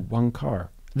for one car?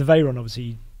 The Veyron,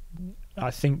 obviously, I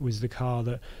think, was the car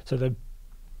that... So the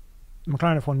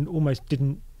McLaren F1 almost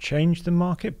didn't change the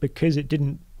market, because it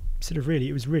didn't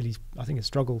it was really, I think, a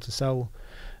struggle to sell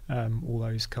all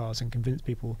those cars and convince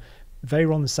people.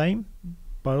 Veyron the same,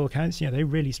 by all accounts. They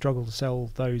really struggled to sell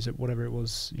those at whatever it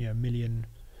was, £1 million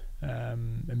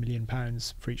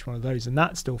for each one of those, and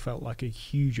that still felt like a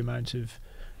huge amount of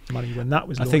money when that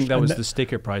was launched. I think that was the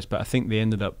sticker price, but I think they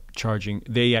ended up charging.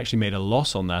 They actually made a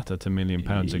loss on that at £1 million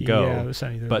ago,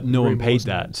 but no one paid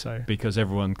that because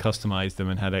everyone customized them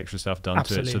and had extra stuff done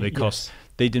to it. So they cost.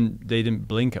 They didn't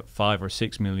blink at £5 or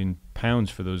 £6 million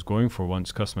for those going for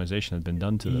once customization had been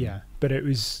done to them. Yeah, but it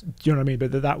was. Do you know what I mean?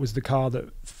 But that was the car that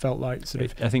felt like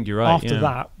I think you're right. After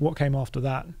that, what came after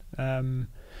that?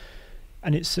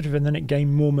 And it's and then it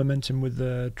gained more momentum with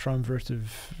the triumvirate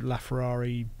of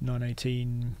LaFerrari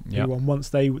 918 P1. Once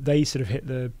they hit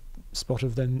the spot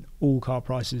of then all car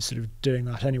prices doing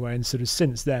that anyway, and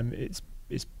since then it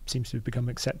seems to have become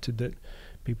accepted that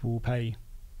people will pay.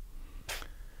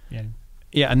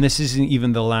 Yeah, and this isn't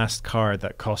even the last car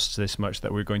that costs this much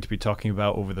that we're going to be talking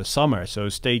about over the summer. So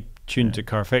stay tuned to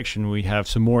Carfection. We have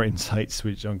some more insights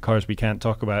on cars we can't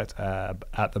talk about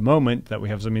at the moment, that we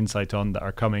have some insight on that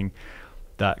are coming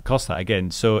that cost that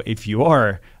again. So if you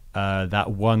are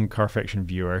that one Carfection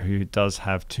viewer who does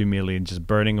have 2 million just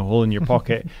burning a hole in your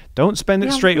pocket, don't spend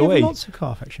it straight away. Lots of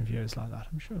Carfection viewers like that,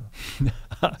 I'm sure.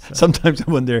 Sometimes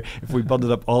I wonder if we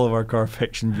bundled up all of our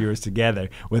Carfection viewers together,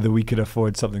 whether we could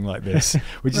afford something like this.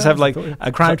 We just have like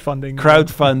a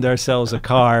crowdfund ourselves a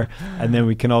car, and then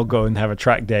we can all go and have a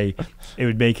track day. It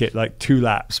would make it like 2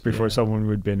 laps before someone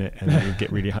would bin it, and we'd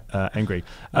get really angry.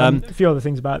 A few other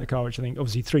things about the car, which I think,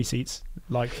 obviously 3 seats,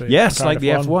 like the like the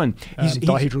F1.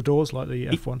 Dihedral doors, like the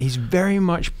F1. He's very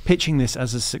much pitching this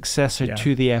as a successor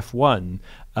to the F1,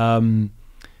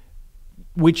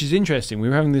 which is interesting. We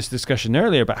were having this discussion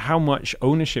earlier about how much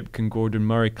ownership can Gordon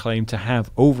Murray claim to have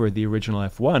over the original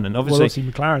F1, and obviously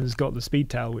McLaren's got the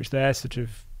Speedtail, which they're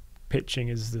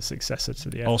pitching as the successor to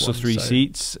the F1. Also 3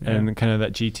 seats and kind of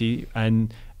that GT,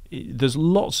 and there's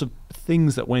lots of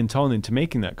things that went on into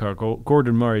making that car.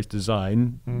 Gordon Murray's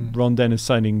design, Ron Dennis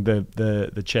signing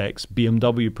the checks,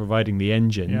 BMW providing the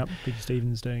engine. Yeah, Peter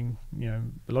Stevens doing, a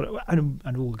lot of,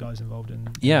 and all the guys involved in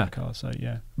the car. So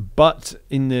yeah. But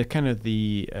in the kind of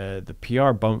the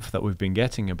PR bump that we've been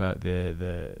getting about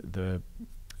the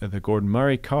Gordon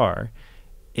Murray car,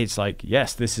 it's like,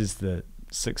 yes, this is the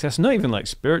success, not even like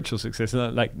spiritual success,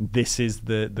 like this is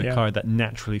the car that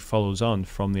naturally follows on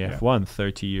from the F1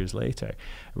 30 years later,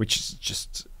 which is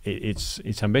just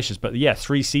it's ambitious. But yeah,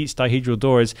 3 seats, dihedral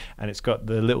doors, and it's got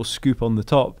the little scoop on the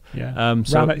top.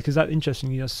 So because that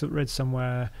interestingly, I read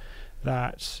somewhere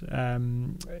that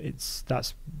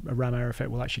that's a Ram Air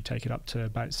Effect will actually take it up to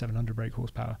about 700 brake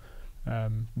horsepower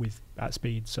at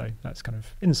speed. So that's kind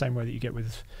of in the same way that you get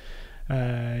with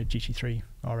GT3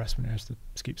 RS when it has the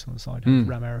scoops on the side,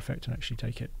 Ram Air Effect, and actually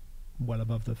take it well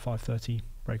above the 530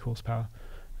 brake horsepower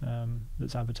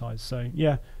that's advertised. So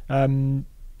yeah,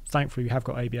 thankfully we have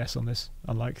got ABS on this,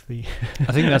 unlike the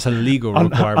I think that's a legal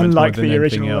requirement unlike more than the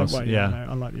original else.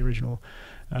 Unlike the original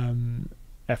F1,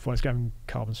 it's going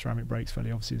carbon ceramic brakes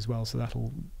fairly obviously as well, so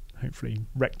that'll hopefully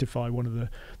rectify one of the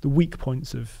weak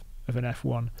points of an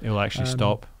F1. It will actually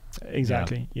stop.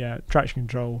 Exactly. Yeah, traction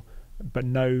control, but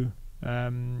no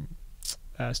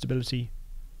stability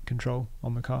control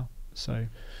on the car. So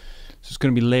it's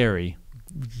going to be leery.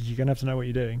 You're going to have to know what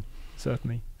you're doing,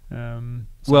 certainly. So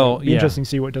well, it'll be interesting to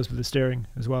see what it does with the steering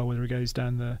as well, whether it goes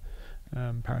down the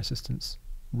power assistance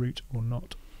route or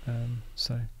not.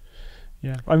 So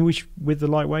yeah, I mean, with the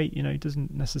lightweight, it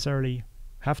doesn't necessarily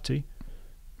have to.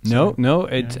 No,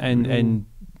 and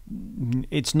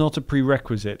it's not a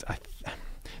prerequisite.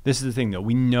 This is the thing, though.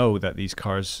 We know that these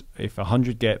cars, if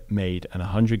 100 get made and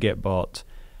 100 get bought,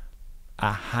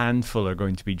 a handful are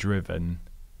going to be driven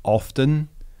often.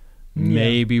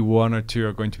 Maybe 1 or 2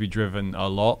 are going to be driven a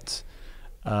lot.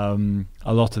 A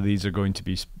lot of these are going to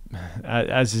be,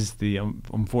 as is the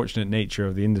unfortunate nature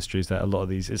of the industry, is that a lot of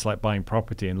these, it's like buying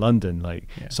property in London. Like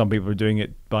some people are doing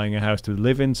it, buying a house to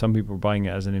live in. Some people are buying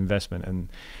it as an investment,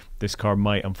 and this car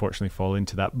might unfortunately fall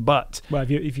into that. But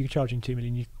if you're charging 2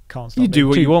 million, you can't stop. You do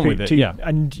what you want with it,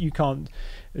 and you can't.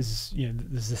 As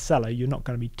a seller, you're not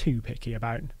going to be too picky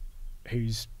about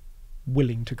who's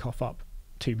willing to cough up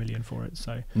 2 million for it.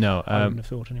 So no, I wouldn't have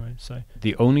thought anyway. So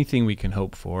the only thing we can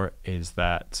hope for is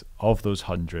that of those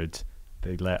 100,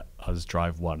 they let us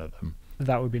drive one of them.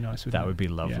 That would be nice. That would be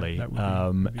lovely. Yeah,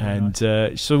 that would be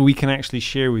nice. So we can actually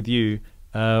share with you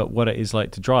what it is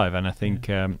like to drive, and I think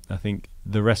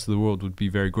the rest of the world would be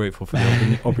very grateful for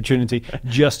the opportunity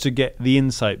just to get the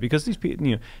insight, because these people,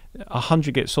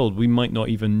 100 get sold, we might not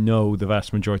even know the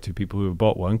vast majority of people who have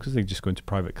bought one because they just go into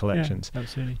private collections. Yeah,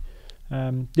 absolutely.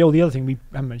 The other thing we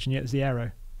haven't mentioned yet is the aero.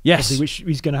 Yes, which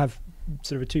is going to have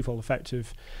sort of a twofold effect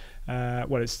of,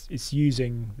 it's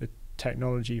using the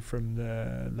technology from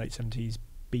the late 70s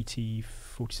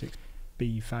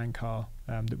BT46B fan car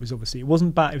that was obviously, it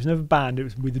wasn't banned, it was never banned, it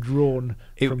was withdrawn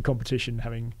from competition,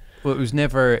 having it was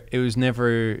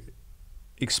never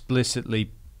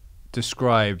explicitly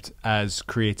described as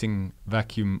creating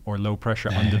vacuum or low pressure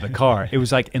under the car. It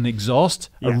was like an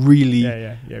exhaust, a really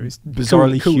it was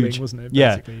bizarrely cooling, huge, wasn't it?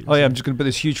 Basically. I'm just going to put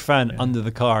this huge fan under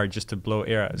the car just to blow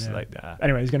air out. It's like that.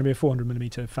 Anyway, there's going to be a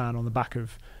 400mm fan on the back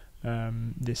of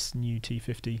this new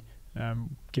T.50,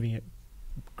 giving it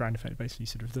ground effect, basically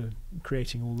sort of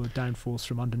creating all the downforce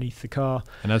from underneath the car.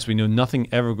 And as we know, nothing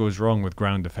ever goes wrong with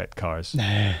ground effect cars.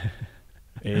 It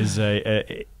is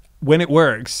when it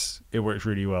works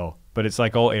really well. But it's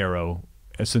like all aero.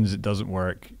 As soon as it doesn't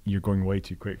work, you're going way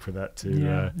too quick for that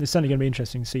to. It's certainly going to be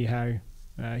interesting to see how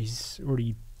he's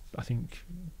already, I think,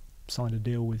 signed a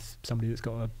deal with somebody that's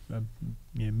got a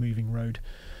moving road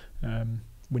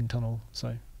wind tunnel.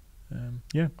 So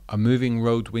a moving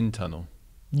road wind tunnel.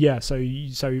 Yeah, so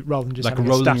rather than just like a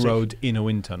rolling road in a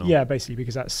wind tunnel. Yeah, basically,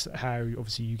 because that's how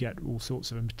obviously you get all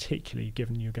sorts of, and particularly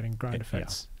given you're getting ground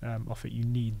effects off it, you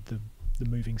need the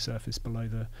moving surface below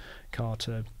the car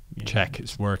to check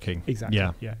it's working. Exactly.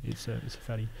 Yeah, it's a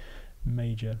fairly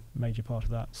major part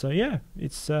of that. So yeah,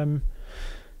 it's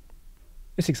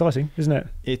exciting, isn't it?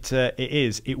 It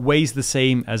is. It weighs the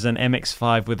same as an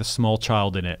MX-5 with a small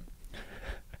child in it.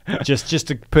 just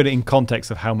to put it in context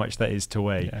of how much that is to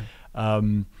weigh. Yeah.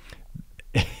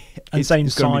 And same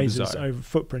size as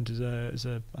footprint as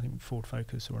a I think Ford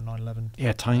Focus or a 911.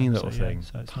 Yeah, tiny little thing.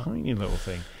 Tiny little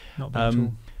thing. Not bad at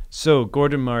all. So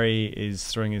Gordon Murray is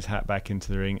throwing his hat back into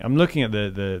the ring. I'm looking at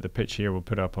the pitch here. We'll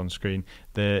put it up on screen.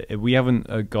 We haven't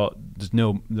there's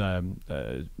no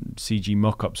CG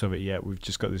mock-ups of it yet. We've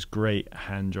just got this great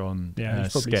hand-drawn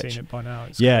you've probably sketch. seen it by now.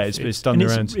 It's done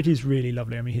around. It is really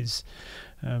lovely. I mean, his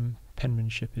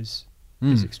penmanship is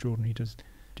extraordinary. He does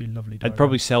do lovely diagrams. It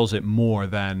probably sells it more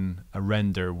than a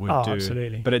render would do.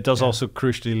 Absolutely. But it does also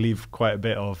crucially leave quite a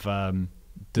bit of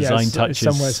design touches. It's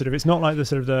somewhere sort of. It's not like the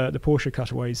sort of the Porsche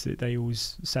cutaways that they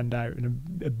always send out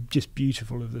and are just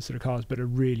beautiful of the sort of cars, but are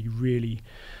really, really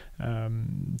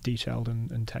detailed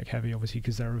and tech heavy, obviously,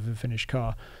 because they're of a finished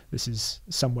car. This is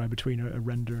somewhere between a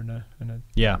render and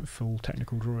a full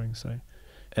technical drawing. So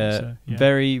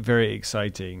very, very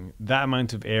exciting. That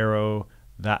amount of aero,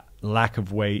 that lack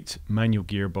of weight, manual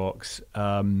gearbox.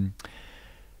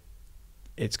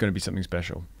 It's going to be something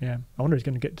special. Yeah, I wonder if he's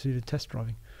going to get to do the test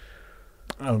driving.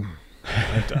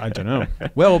 I don't know.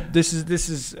 Well, this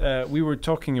is. We were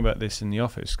talking about this in the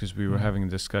office because we were having a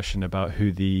discussion about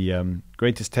who the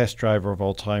greatest test driver of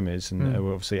all time is, and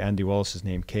obviously Andy Wallace's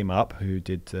name came up, who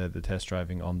did the test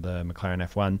driving on the McLaren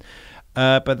F1.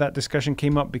 But that discussion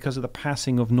came up because of the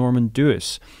passing of Norman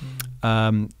Dewis,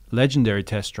 legendary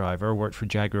test driver, worked for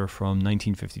Jaguar from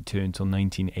 1952 until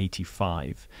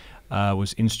 1985.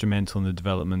 Was instrumental in the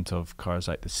development of cars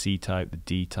like the C-Type, the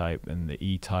D-Type, and the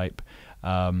E-Type.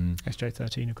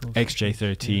 XJ13, of course.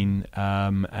 XJ13,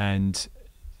 and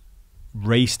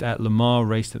raced at Le Mans,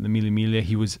 raced at the Mille Miglia.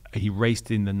 He raced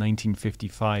in the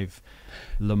 1955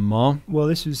 Le Mans. Well,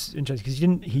 this was interesting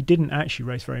because he didn't actually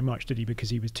race very much, did he? Because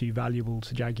he was too valuable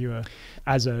to Jaguar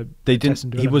as a test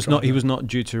and he was driver. He was not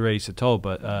due to race at all,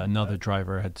 but another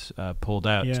driver had pulled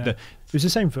out. Yeah. It was the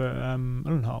same for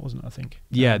Earnhardt, wasn't it? I think.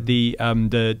 Yeah, the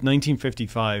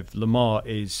 1955 Le Mans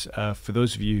is for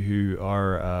those of you who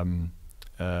are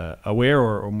aware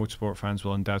or motorsport fans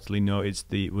will undoubtedly know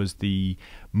was the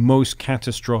most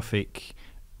catastrophic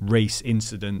race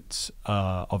incident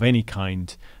of any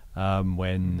kind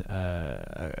when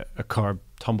a car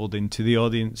tumbled into the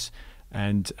audience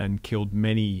and killed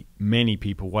many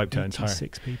people, wiped out entire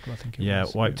 86 people, I think it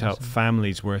was. Wiped out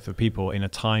families worth of people in a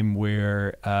time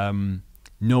where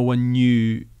no one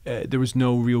knew. There was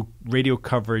no real radio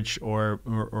coverage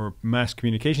or mass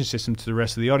communication system to the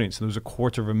rest of the audience. And there was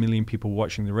 250,000 people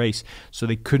watching the race, so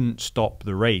they couldn't stop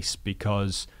the race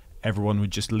because everyone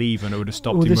would just leave, and it would have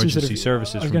stopped emergency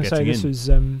services from getting in. This was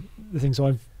the things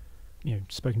I've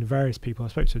spoken to various people. I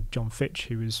spoke to John Fitch,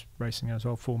 who was racing as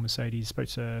well for Mercedes. Spoke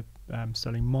to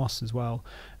Sterling Moss as well.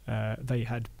 They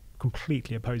had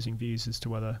completely opposing views as to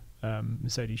whether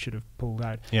Mercedes should have pulled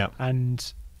out. Yeah,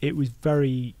 and it was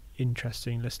very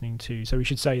interesting listening to. So we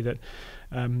should say that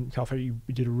Carfection,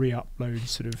 we did a re-upload,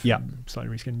 sort of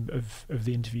slightly reskin of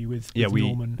the interview with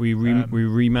Norman. We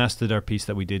remastered our piece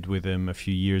that we did with him a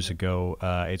few years ago.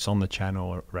 It's on the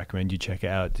channel. I recommend you check it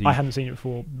out. I hadn't seen it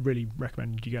before. Really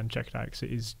recommend you go and check it out because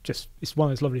it's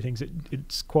one of those lovely things.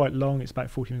 It's quite long. It's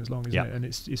about 40 minutes long, isn't it? And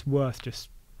it's worth just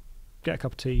get a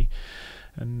cup of tea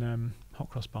and hot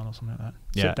cross bun or something like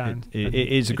that. Sit down. It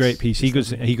is a great piece. He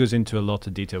goes into a lot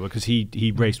of detail because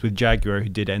he raced with Jaguar, who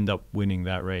did end up winning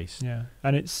that race. Yeah,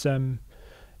 and it's I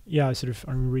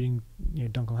remember reading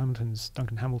Duncan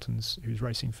Hamilton's who's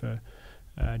racing for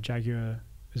Jaguar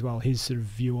as well. His sort of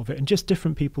view of it, and just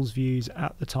different people's views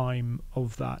at the time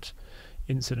of that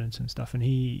incident and stuff. And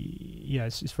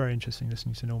it's very interesting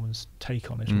listening to Norman's take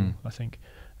on it all. I think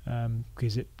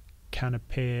because it can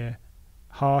appear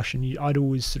harsh, and I'd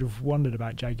always sort of wondered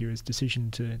about Jaguar's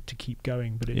decision to keep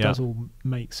going, but it does all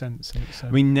make sense. And it's, I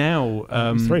mean, now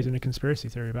it's thrown in a conspiracy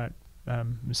theory about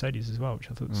Mercedes as well,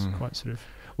 which I thought was quite sort of.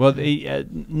 Well,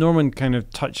 Norman kind of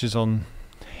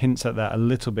hints at that a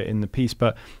little bit in the piece,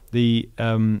 but the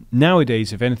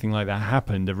nowadays, if anything like that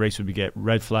happened, the race would get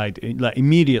red flagged, like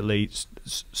immediately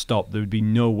stopped. There would be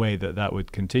no way that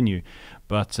would continue,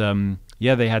 but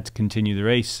they had to continue the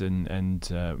race,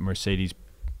 and Mercedes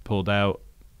pulled out,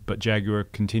 but Jaguar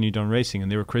continued on racing,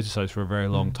 and they were criticized for a very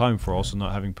long time for also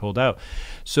not having pulled out.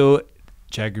 So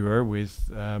Jaguar with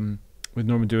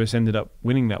Norman Dewis ended up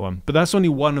winning that one. But that's only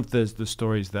one of the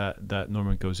stories that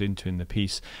Norman goes into in the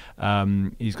piece.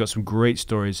 He's got some great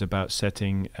stories about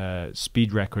setting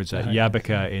speed records at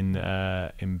Jabica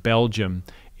in Belgium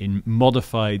in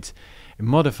modified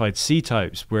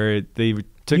C-types, where they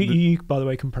you by the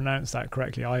way can pronounce that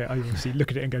correctly. I obviously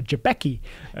look at it and go Jabeki.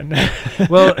 And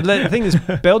well, the thing is,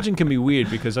 Belgian can be weird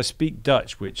because I speak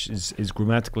Dutch, which is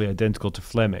grammatically identical to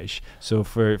Flemish. So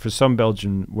for some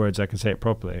Belgian words, I can say it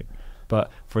properly. But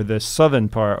for the southern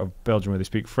part of Belgium where they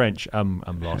speak French, I'm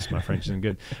lost. My French isn't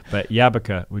good. But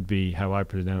Jabica would be how I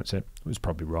pronounce it. It was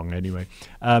probably wrong anyway.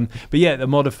 But yeah, the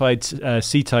modified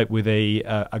C-type with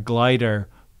a glider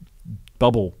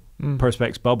bubble.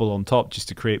 Perspex bubble on top just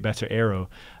to create better aero,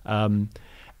 and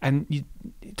he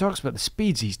talks about the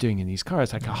speeds he's doing in these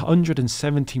cars, like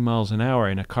 170 miles an hour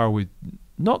in a car with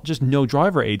not just no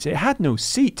driver aids, it had no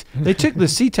seat. They took the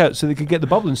seat out so they could get the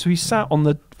bubbling. So he sat on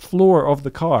the floor of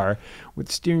the car with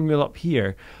the steering wheel up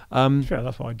here. Sure,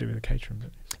 that's what I do with the catering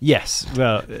bit. Yes,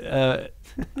 well,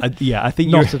 yeah, I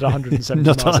think not at 170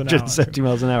 not miles 170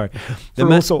 miles an hour.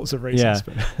 For all sorts of reasons.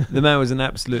 Yeah, the man was an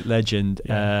absolute legend.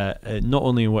 Yeah. Not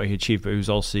only in what he achieved, but he was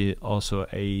also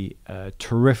a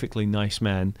terrifically nice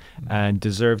man and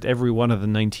deserved every one of the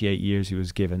 98 years he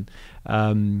was given.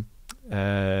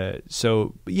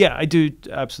 So yeah, I do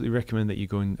absolutely recommend that you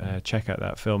go and check out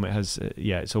that film. It has,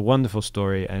 it's a wonderful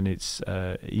story, and it's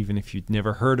even if you'd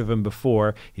never heard of him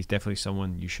before, he's definitely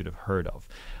someone you should have heard of.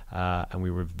 And we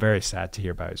were very sad to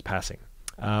hear about his passing.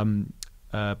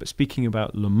 But speaking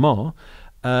about Le Mans,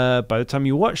 by the time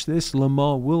you watch this, Le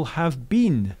Mans will have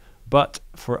been. But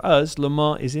for us, Le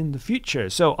Mans is in the future.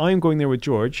 So I'm going there with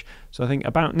George. So I think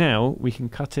about now we can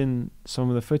cut in some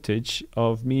of the footage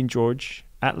of me and George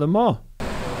at Le Mans.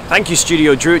 Thank you,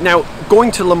 Studio Drew. Now,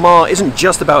 going to Le Mans isn't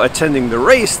just about attending the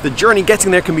race. The journey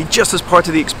getting there can be just as part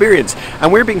of the experience.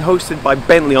 And we're being hosted by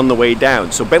Bentley on the way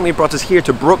down. So Bentley brought us here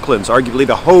to Brooklands, arguably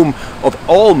the home of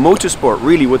all motorsport,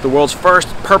 really, with the world's first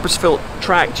purpose-built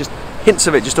track, just hints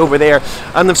of it just over there,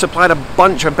 and they've supplied a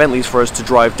bunch of Bentleys for us to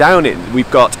drive down in.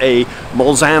 We've got a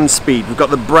Mulsanne Speed, we've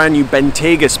got the brand new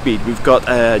Bentayga Speed, we've got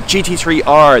a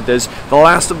GT3R, there's the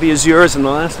last of the Azures and the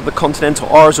last of the Continental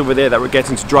Rs over there that we're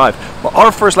getting to drive. But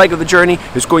our first leg of the journey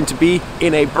is going to be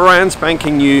in a brand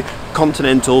spanking new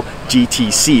Continental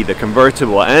GTC, the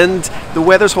convertible, and the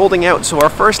weather's holding out, so our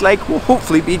first leg will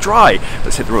hopefully be dry.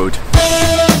 Let's hit the road.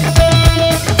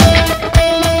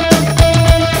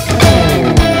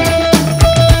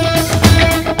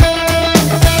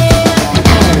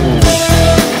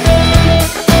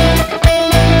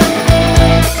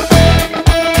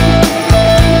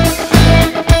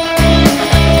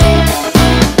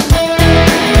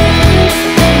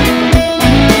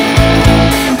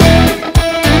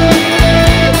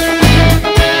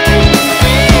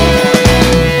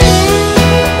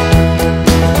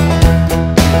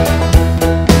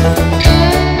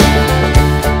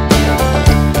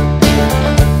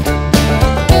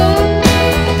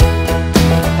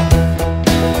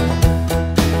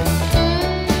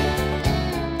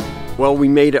 Well, we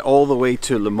made it all the way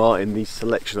to Le Mans in this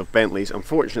selection of Bentleys.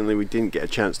 Unfortunately, we didn't get a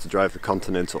chance to drive the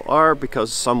Continental R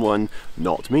because someone,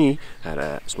 not me, had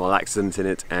a small accident in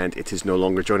it and it is no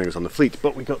longer joining us on the fleet.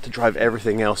 But we got to drive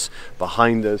everything else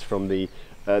behind us, from the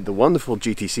wonderful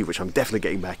GTC, which I'm definitely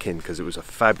getting back in because it was a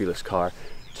fabulous car,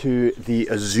 to the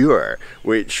Azure,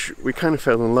 which we kind of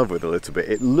fell in love with a little bit.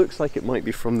 It looks like it might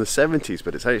be from the 70s,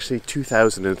 but it's actually a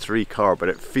 2003 car, but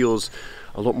it feels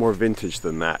a lot more vintage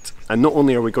than that. And not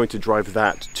only are we going to drive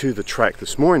that to the track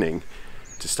this morning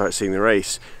to start seeing the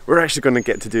race, we're actually going to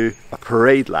get to do a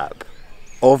parade lap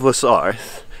of Le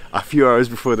Sarthe a few hours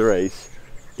before the race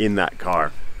in that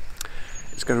car.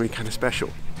 It's going to be kind of special.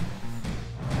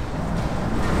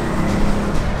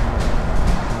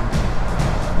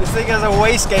 This thing has a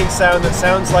wastegate sound that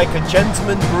sounds like a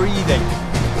gentleman breathing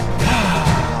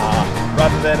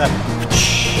rather than a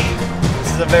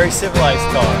this is a very civilized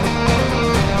car.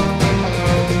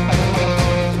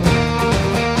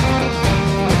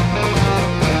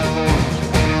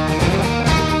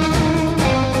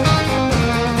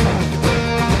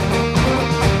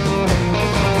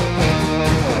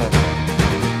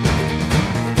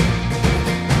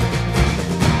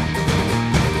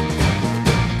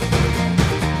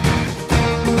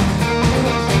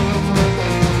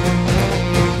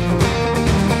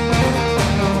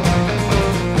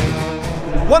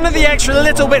 One of the extra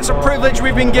little bits of privilege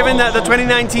we've been given at the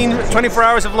 2019 24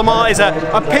 Hours of Le Mans is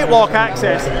a pit walk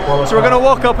access. So we're going to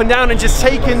walk up and down and just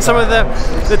take in some of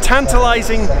the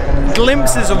tantalizing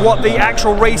glimpses of what the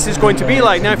actual race is going to be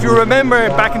like. Now, if you remember,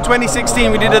 back in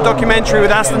 2016 we did a documentary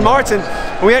with Aston Martin,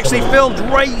 and we actually filmed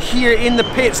right here in the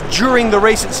pits during the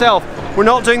race itself. We're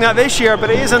not doing that this year, but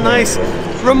it is a nice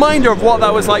reminder of what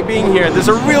that was like being here. There's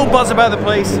a real buzz about the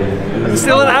place, and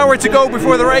still an hour to go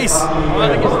before the race.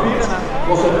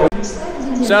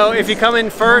 So if you come in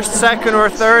first, second or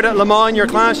third at Le Mans in your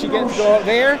class, you get to go up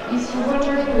there,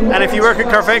 and if you work at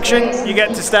Carfection, you get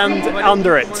to stand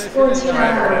under it.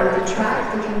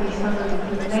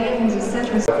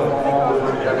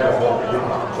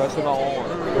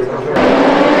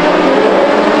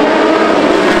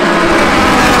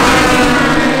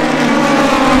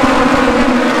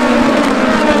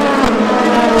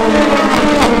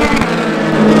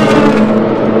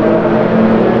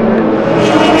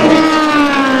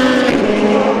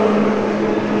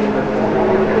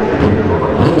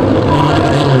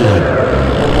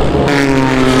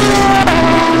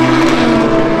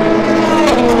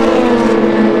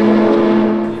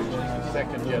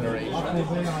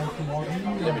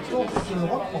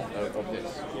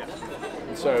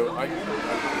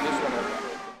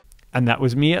 And that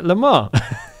was me at Le Mans.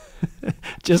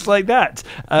 Just like that.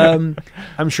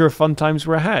 I'm sure fun times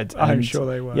were had. I'm sure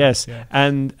they were. Yes. Yeah.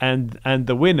 And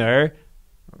the winner,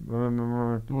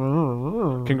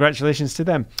 congratulations to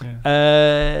them.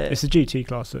 Yeah. It's the GT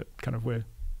class that kind of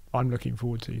I'm looking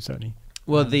forward to, certainly.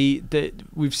 Well,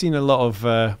 we've seen a lot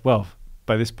of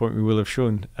by this point we will have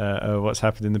shown what's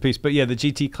happened in the piece, but yeah, the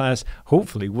GT class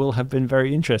hopefully will have been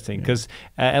very interesting, because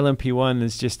LMP1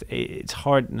 is just, it's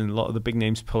hard, and a lot of the big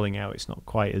names pulling out, it's not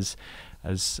quite as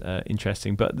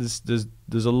interesting, but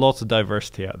there's a lot of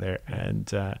diversity out there,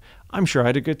 and I'm sure I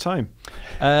had a good time.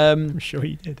 I'm sure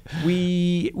you did.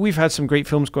 We've had some great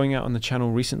films going out on the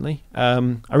channel recently.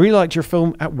 I really liked your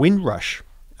film at Windrush.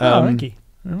 Thank you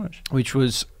very much. Which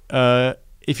was,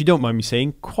 if you don't mind me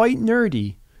saying, quite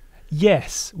nerdy.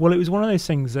 Yes. Well, it was one of those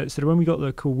things that sort of when we got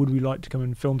the call, would we like to come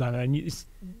and film down there? And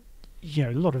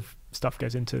a lot of stuff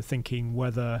goes into thinking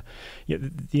whether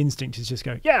the instinct is just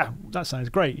go, yeah, that sounds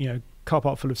great. Car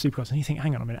park full of supercars, and you think,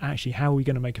 hang on a minute, actually, how are we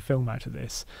going to make a film out of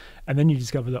this? And then you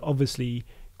discover that obviously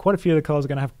quite a few of the cars are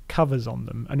going to have covers on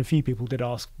them, and a few people did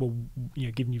ask, well,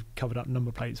 given you've covered up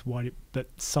number plates, why? But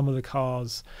some of the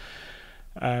cars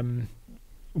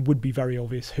would be very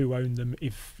obvious who owned them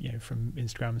if from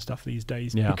Instagram and stuff these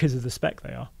days, because of the spec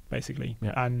they are basically,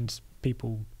 and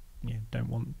people don't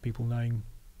want people knowing.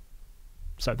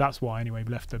 So that's why anyway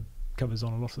we left the covers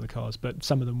on a lot of the cars, but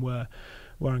some of them were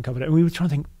uncovered, and we were trying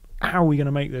to think, how are we going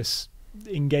to make this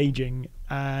engaging?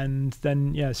 And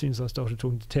then as soon as I started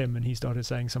talking to Tim, and he started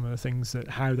saying some of the things that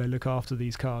how they look after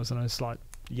these cars, and I was like,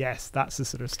 yes, that's the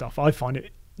sort of stuff I find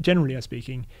it, generally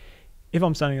speaking, if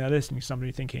I'm standing there listening to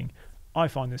somebody thinking, I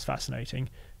find this fascinating,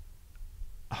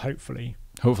 hopefully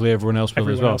everyone else will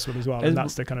as well. And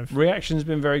that's the kind of reaction's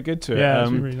been very good to it. Yeah,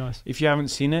 it's been really nice. If you haven't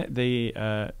seen it, they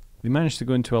managed to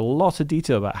go into a lot of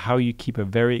detail about how you keep a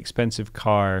very expensive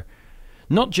car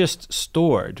not just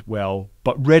stored well,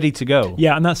 but ready to go.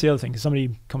 Yeah, and that's the other thing, because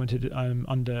somebody commented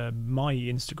under my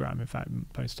Instagram, in fact,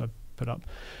 post I put up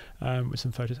with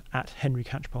some photos at Henry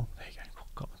Catchpole. There you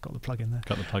go. Got the plug in there.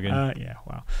 Got the plug in. Yeah,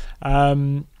 wow.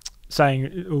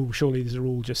 Saying, oh, surely these are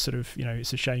all just sort of,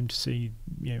 it's a shame to see,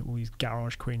 all these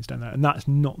garage queens down there. And that's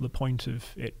not the point of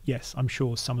it. Yes, I'm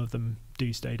sure some of them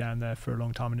do stay down there for a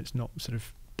long time, and it's not sort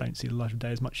of, don't see the light of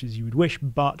day as much as you would wish.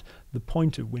 But the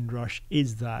point of Windrush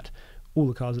is that all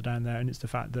the cars are down there, and it's the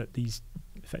fact that these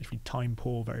effectively time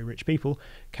poor, very rich people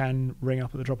can ring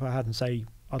up at the drop of a hat and say,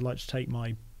 I'd like to take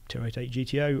my 288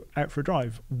 GTO out for a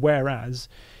drive. Whereas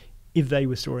if they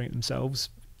were storing it themselves,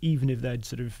 even if they'd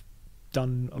sort of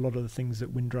done a lot of the things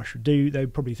that Windrush would do, they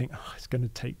would probably think, it's going to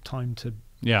take time to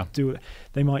do it.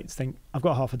 They might think, I've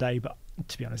got half a day, but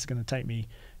to be honest, it's going to take me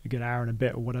a good hour and a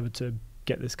bit or whatever to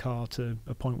get this car to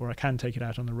a point where I can take it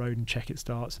out on the road and check it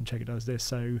starts and check it does this,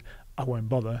 so I won't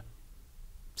bother.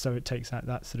 So it takes out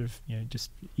that sort of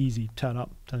just easy turn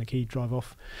up, turn the key, drive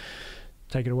off,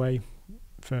 take it away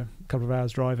for a couple of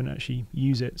hours drive and actually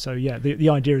use it. So the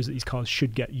idea is that these cars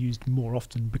should get used more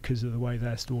often because of the way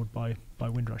they're stored by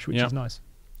Windrush, which is nice.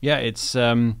 Yeah, it's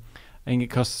I think it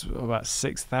costs about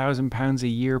 £6,000 a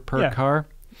year per car.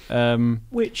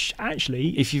 Which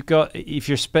actually, if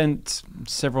you're spent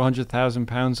several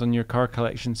 £100,000 on your car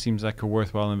collection, seems like a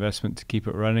worthwhile investment to keep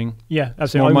it running. Yeah,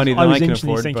 that's more money than I can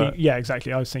afford. Thinking, yeah,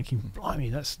 exactly. I was thinking, blimey,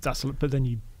 that's but then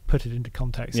you put it into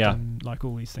context and like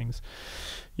all these things.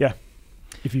 Yeah,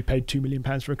 if you paid £2 million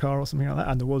for a car or something like that,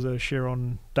 and there was a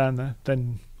Chiron down there,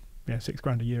 then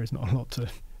 £6,000 a year is not a lot to.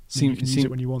 You can use it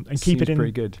when you want, and keep it in.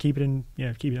 Pretty good. Keep it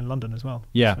in London as well.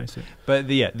 Yeah, but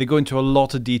they go into a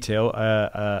lot of detail.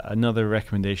 Another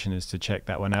recommendation is to check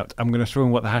that one out. I'm going to throw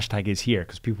in what the hashtag is here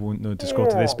because people won't know to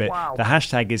scroll to this bit. Wow. The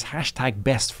hashtag is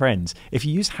 #BestFriends. If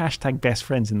you use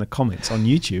 #BestFriends in the comments on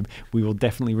YouTube, we will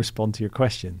definitely respond to your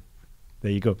question.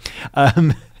 There you go.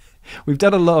 We've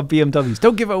done a lot of BMWs.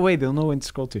 Don't give it away; they'll know when to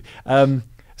scroll to.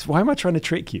 So why am I trying to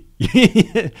trick you?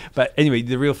 But anyway,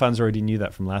 the real fans already knew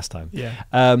that from last time.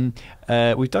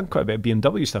 Yeah. We've done quite a bit of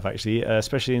BMW stuff actually,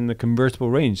 especially in the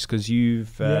convertible range, because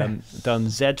you've done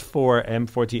Z4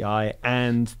 M40i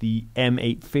and the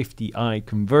M850i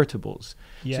convertibles.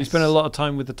 Yes. So you spent a lot of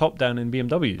time with the top down in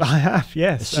BMWs. I have,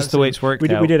 yes. It's just the way it's worked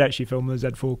out. We did actually film the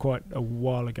Z4 quite a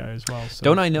while ago as well. So,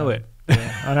 don't I know it?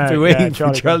 Yeah, I know. I've been waiting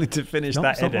for Charlie to finish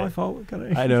that edit. It's not my fault.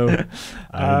 I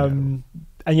know.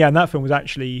 And that film was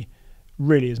actually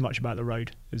really as much about the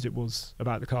road as it was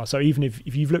about the car. So even if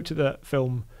you've looked at the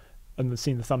film and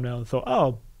seen the thumbnail and thought,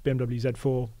 oh, BMW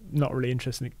Z4, not really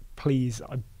interesting, please,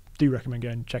 I do recommend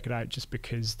going and check it out just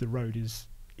because the road is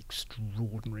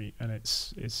extraordinary and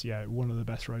it's one of the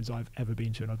best roads I've ever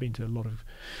been to, and I've been to a lot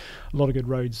of good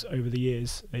roads over the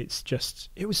years.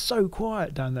 It was so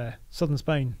quiet down there, southern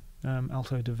Spain.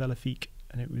 Alto de Velifique,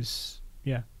 and it was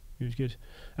good.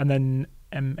 And then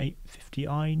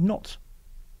M850i not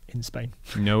in Spain.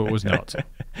 No, it was not.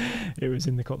 It was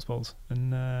in the Cotswolds,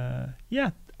 and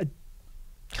it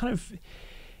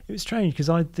was strange because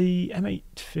the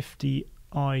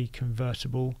M850i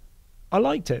convertible, I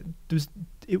liked it.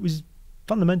 It was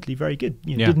fundamentally very good.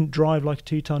 It didn't drive like a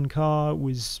 2-ton car. It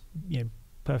was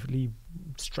perfectly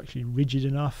structurally rigid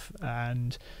enough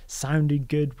and sounded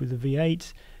good with the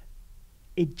V8.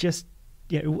 It just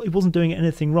it wasn't doing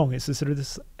anything wrong. It's sort of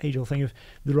this age-old thing of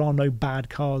there are no bad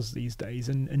cars these days,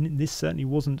 and this certainly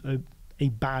wasn't a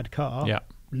bad car.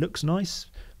 Looks nice,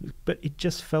 but it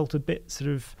just felt a bit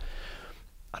sort of,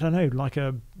 I don't know, like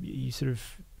you sort of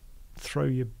throw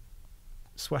your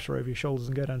sweater over your shoulders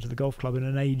and go down to the golf club in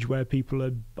an age where people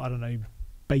are, I don't know,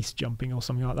 base jumping or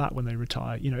something like that when they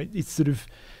retire. It sort of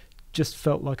just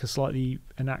felt like a slightly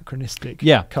anachronistic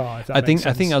car. If that I makes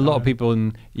think sense. a lot of people,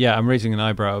 I'm raising an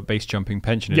eyebrow at base jumping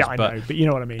pensioners. Yeah, I know, but you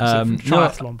know what I mean.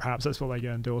 Triathlon, perhaps that's what they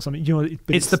go and do or something.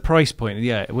 It's the price point.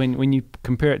 Yeah, when you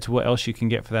compare it to what else you can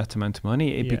get for that amount of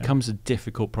money, it becomes a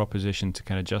difficult proposition to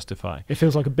kind of justify. It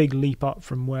feels like a big leap up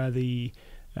from where the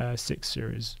 6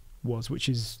 Series was, which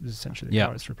is essentially the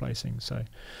car it's replacing. So,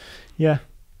 there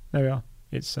we are.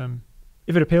 It's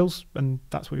if it appeals and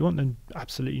that's what you want, then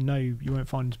absolutely no, you won't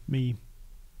find me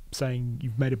saying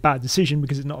you've made a bad decision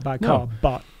because it's not a bad car.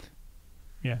 But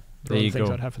there are other things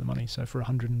I'd have for the money. So for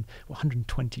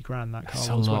 120 grand, that car that's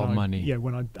was a lot of money. Yeah,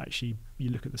 when I actually you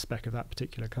look at the spec of that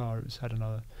particular car, it's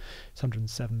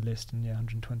 107 list, and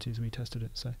 120 as we tested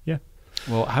it. So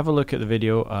Well, have a look at the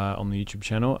video on the YouTube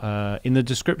channel. In the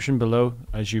description below,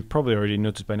 as you've probably already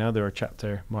noticed by now, there are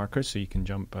chapter markers, so you can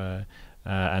jump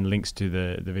and links to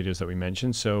the videos that we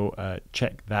mentioned. So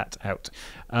check that out.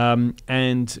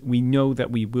 And we know that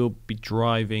we will be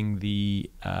driving the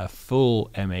full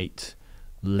M8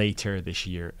 later this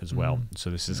year as well. So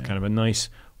this is kind of a nice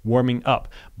warming up.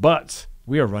 But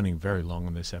we are running very long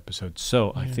on this episode,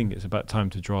 so I think it's about time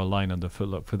to draw a line under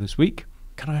FtLoC for this week.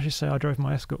 Can I just say I drove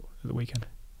my Escort at the weekend?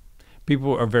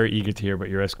 People are very eager to hear about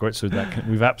your Escort, so that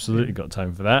we've absolutely got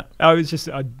time for that. Oh, it's just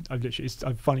I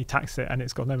finally taxed it, and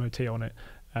it's got an MOT on it,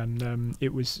 and I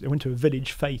went to a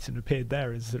village fete and appeared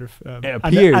there as sort of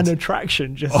an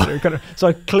attraction, just sort of kind of. So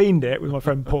I cleaned it with my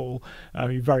friend Paul.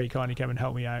 He very kindly came and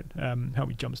helped me out, helped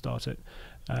me jumpstart it,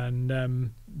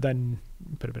 and then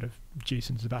put a bit of juice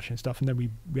into the battery and stuff, and then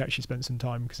we actually spent some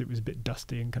time because it was a bit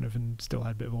dusty and still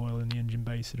had a bit of oil in the engine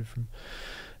bay sort of from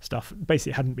stuff.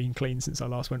 Basically, it hadn't been cleaned since I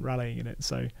last went rallying in it.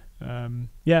 So and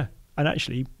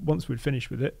actually once we'd finished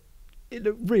with it, it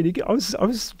looked really good. I was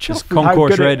chuffed with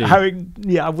concourse ready.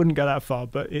 I wouldn't go that far,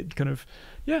 but it kind of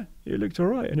it looked all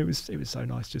right, and it was so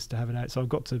nice just to have it out. So I've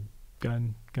got to go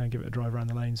and give it a drive around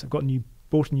the lanes. I've bought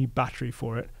a new battery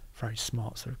for it, very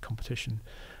smart sort of competition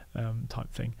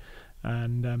type thing.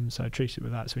 And so I treated it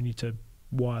with that. So we need to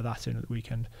wire that in at the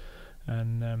weekend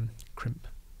and crimp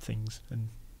things and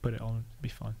put it on. It'll be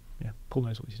fine. Yeah, Paul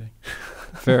knows what he's doing.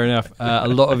 Fair enough. A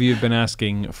lot of you have been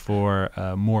asking for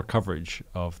more coverage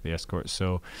of the Escort.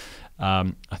 So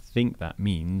I think that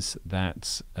means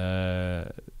that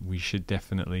we should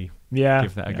definitely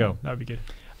give that a go. That would be good.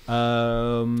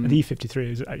 The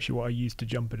E53 is actually what I used to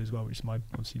jump it as well, which is my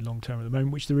obviously long term at the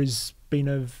moment, which there has been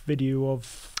a video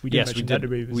of. We did an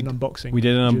unboxing. We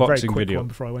did an unboxing very quick video one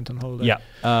before I went on holiday. Yeah,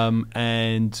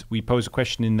 and we posed a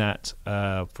question in that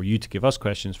for you to give us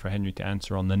questions for Henry to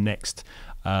answer on the next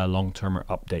long-termer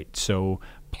update. So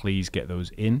please get those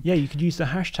in. Yeah, you could use the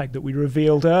hashtag that we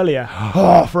revealed earlier.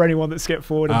 For anyone that skipped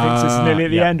forward and thinks it's nearly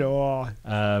at the end.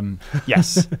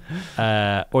 Yes.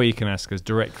 Or you can ask us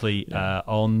directly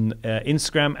on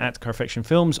Instagram at Carfection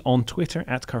Films, on Twitter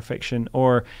at Carfection,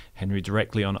 or Henry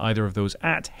directly on either of those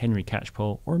at Henry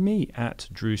Catchpole, or me at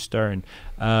Drew Stearne.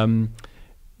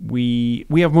 We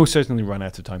have most certainly run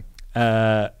out of time.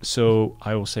 So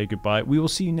I will say goodbye. We will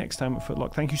see you next time at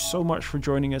FtLoC. Thank you so much for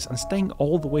joining us and staying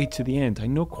all the way to the end. I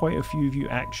know quite a few of you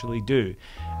actually do,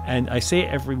 and I say it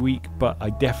every week, but I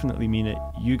definitely mean it.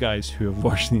 You guys who have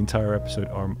watched the entire episode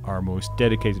are our most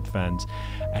dedicated fans,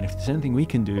 and if there's anything we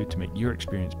can do to make your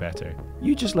experience better,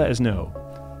 you just let us know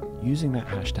using that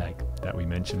hashtag that we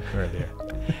mentioned earlier.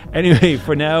 Anyway,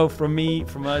 for now, from me,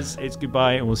 from us, it's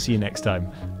goodbye, and we'll see you next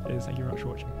time. Thank you very much for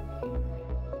watching.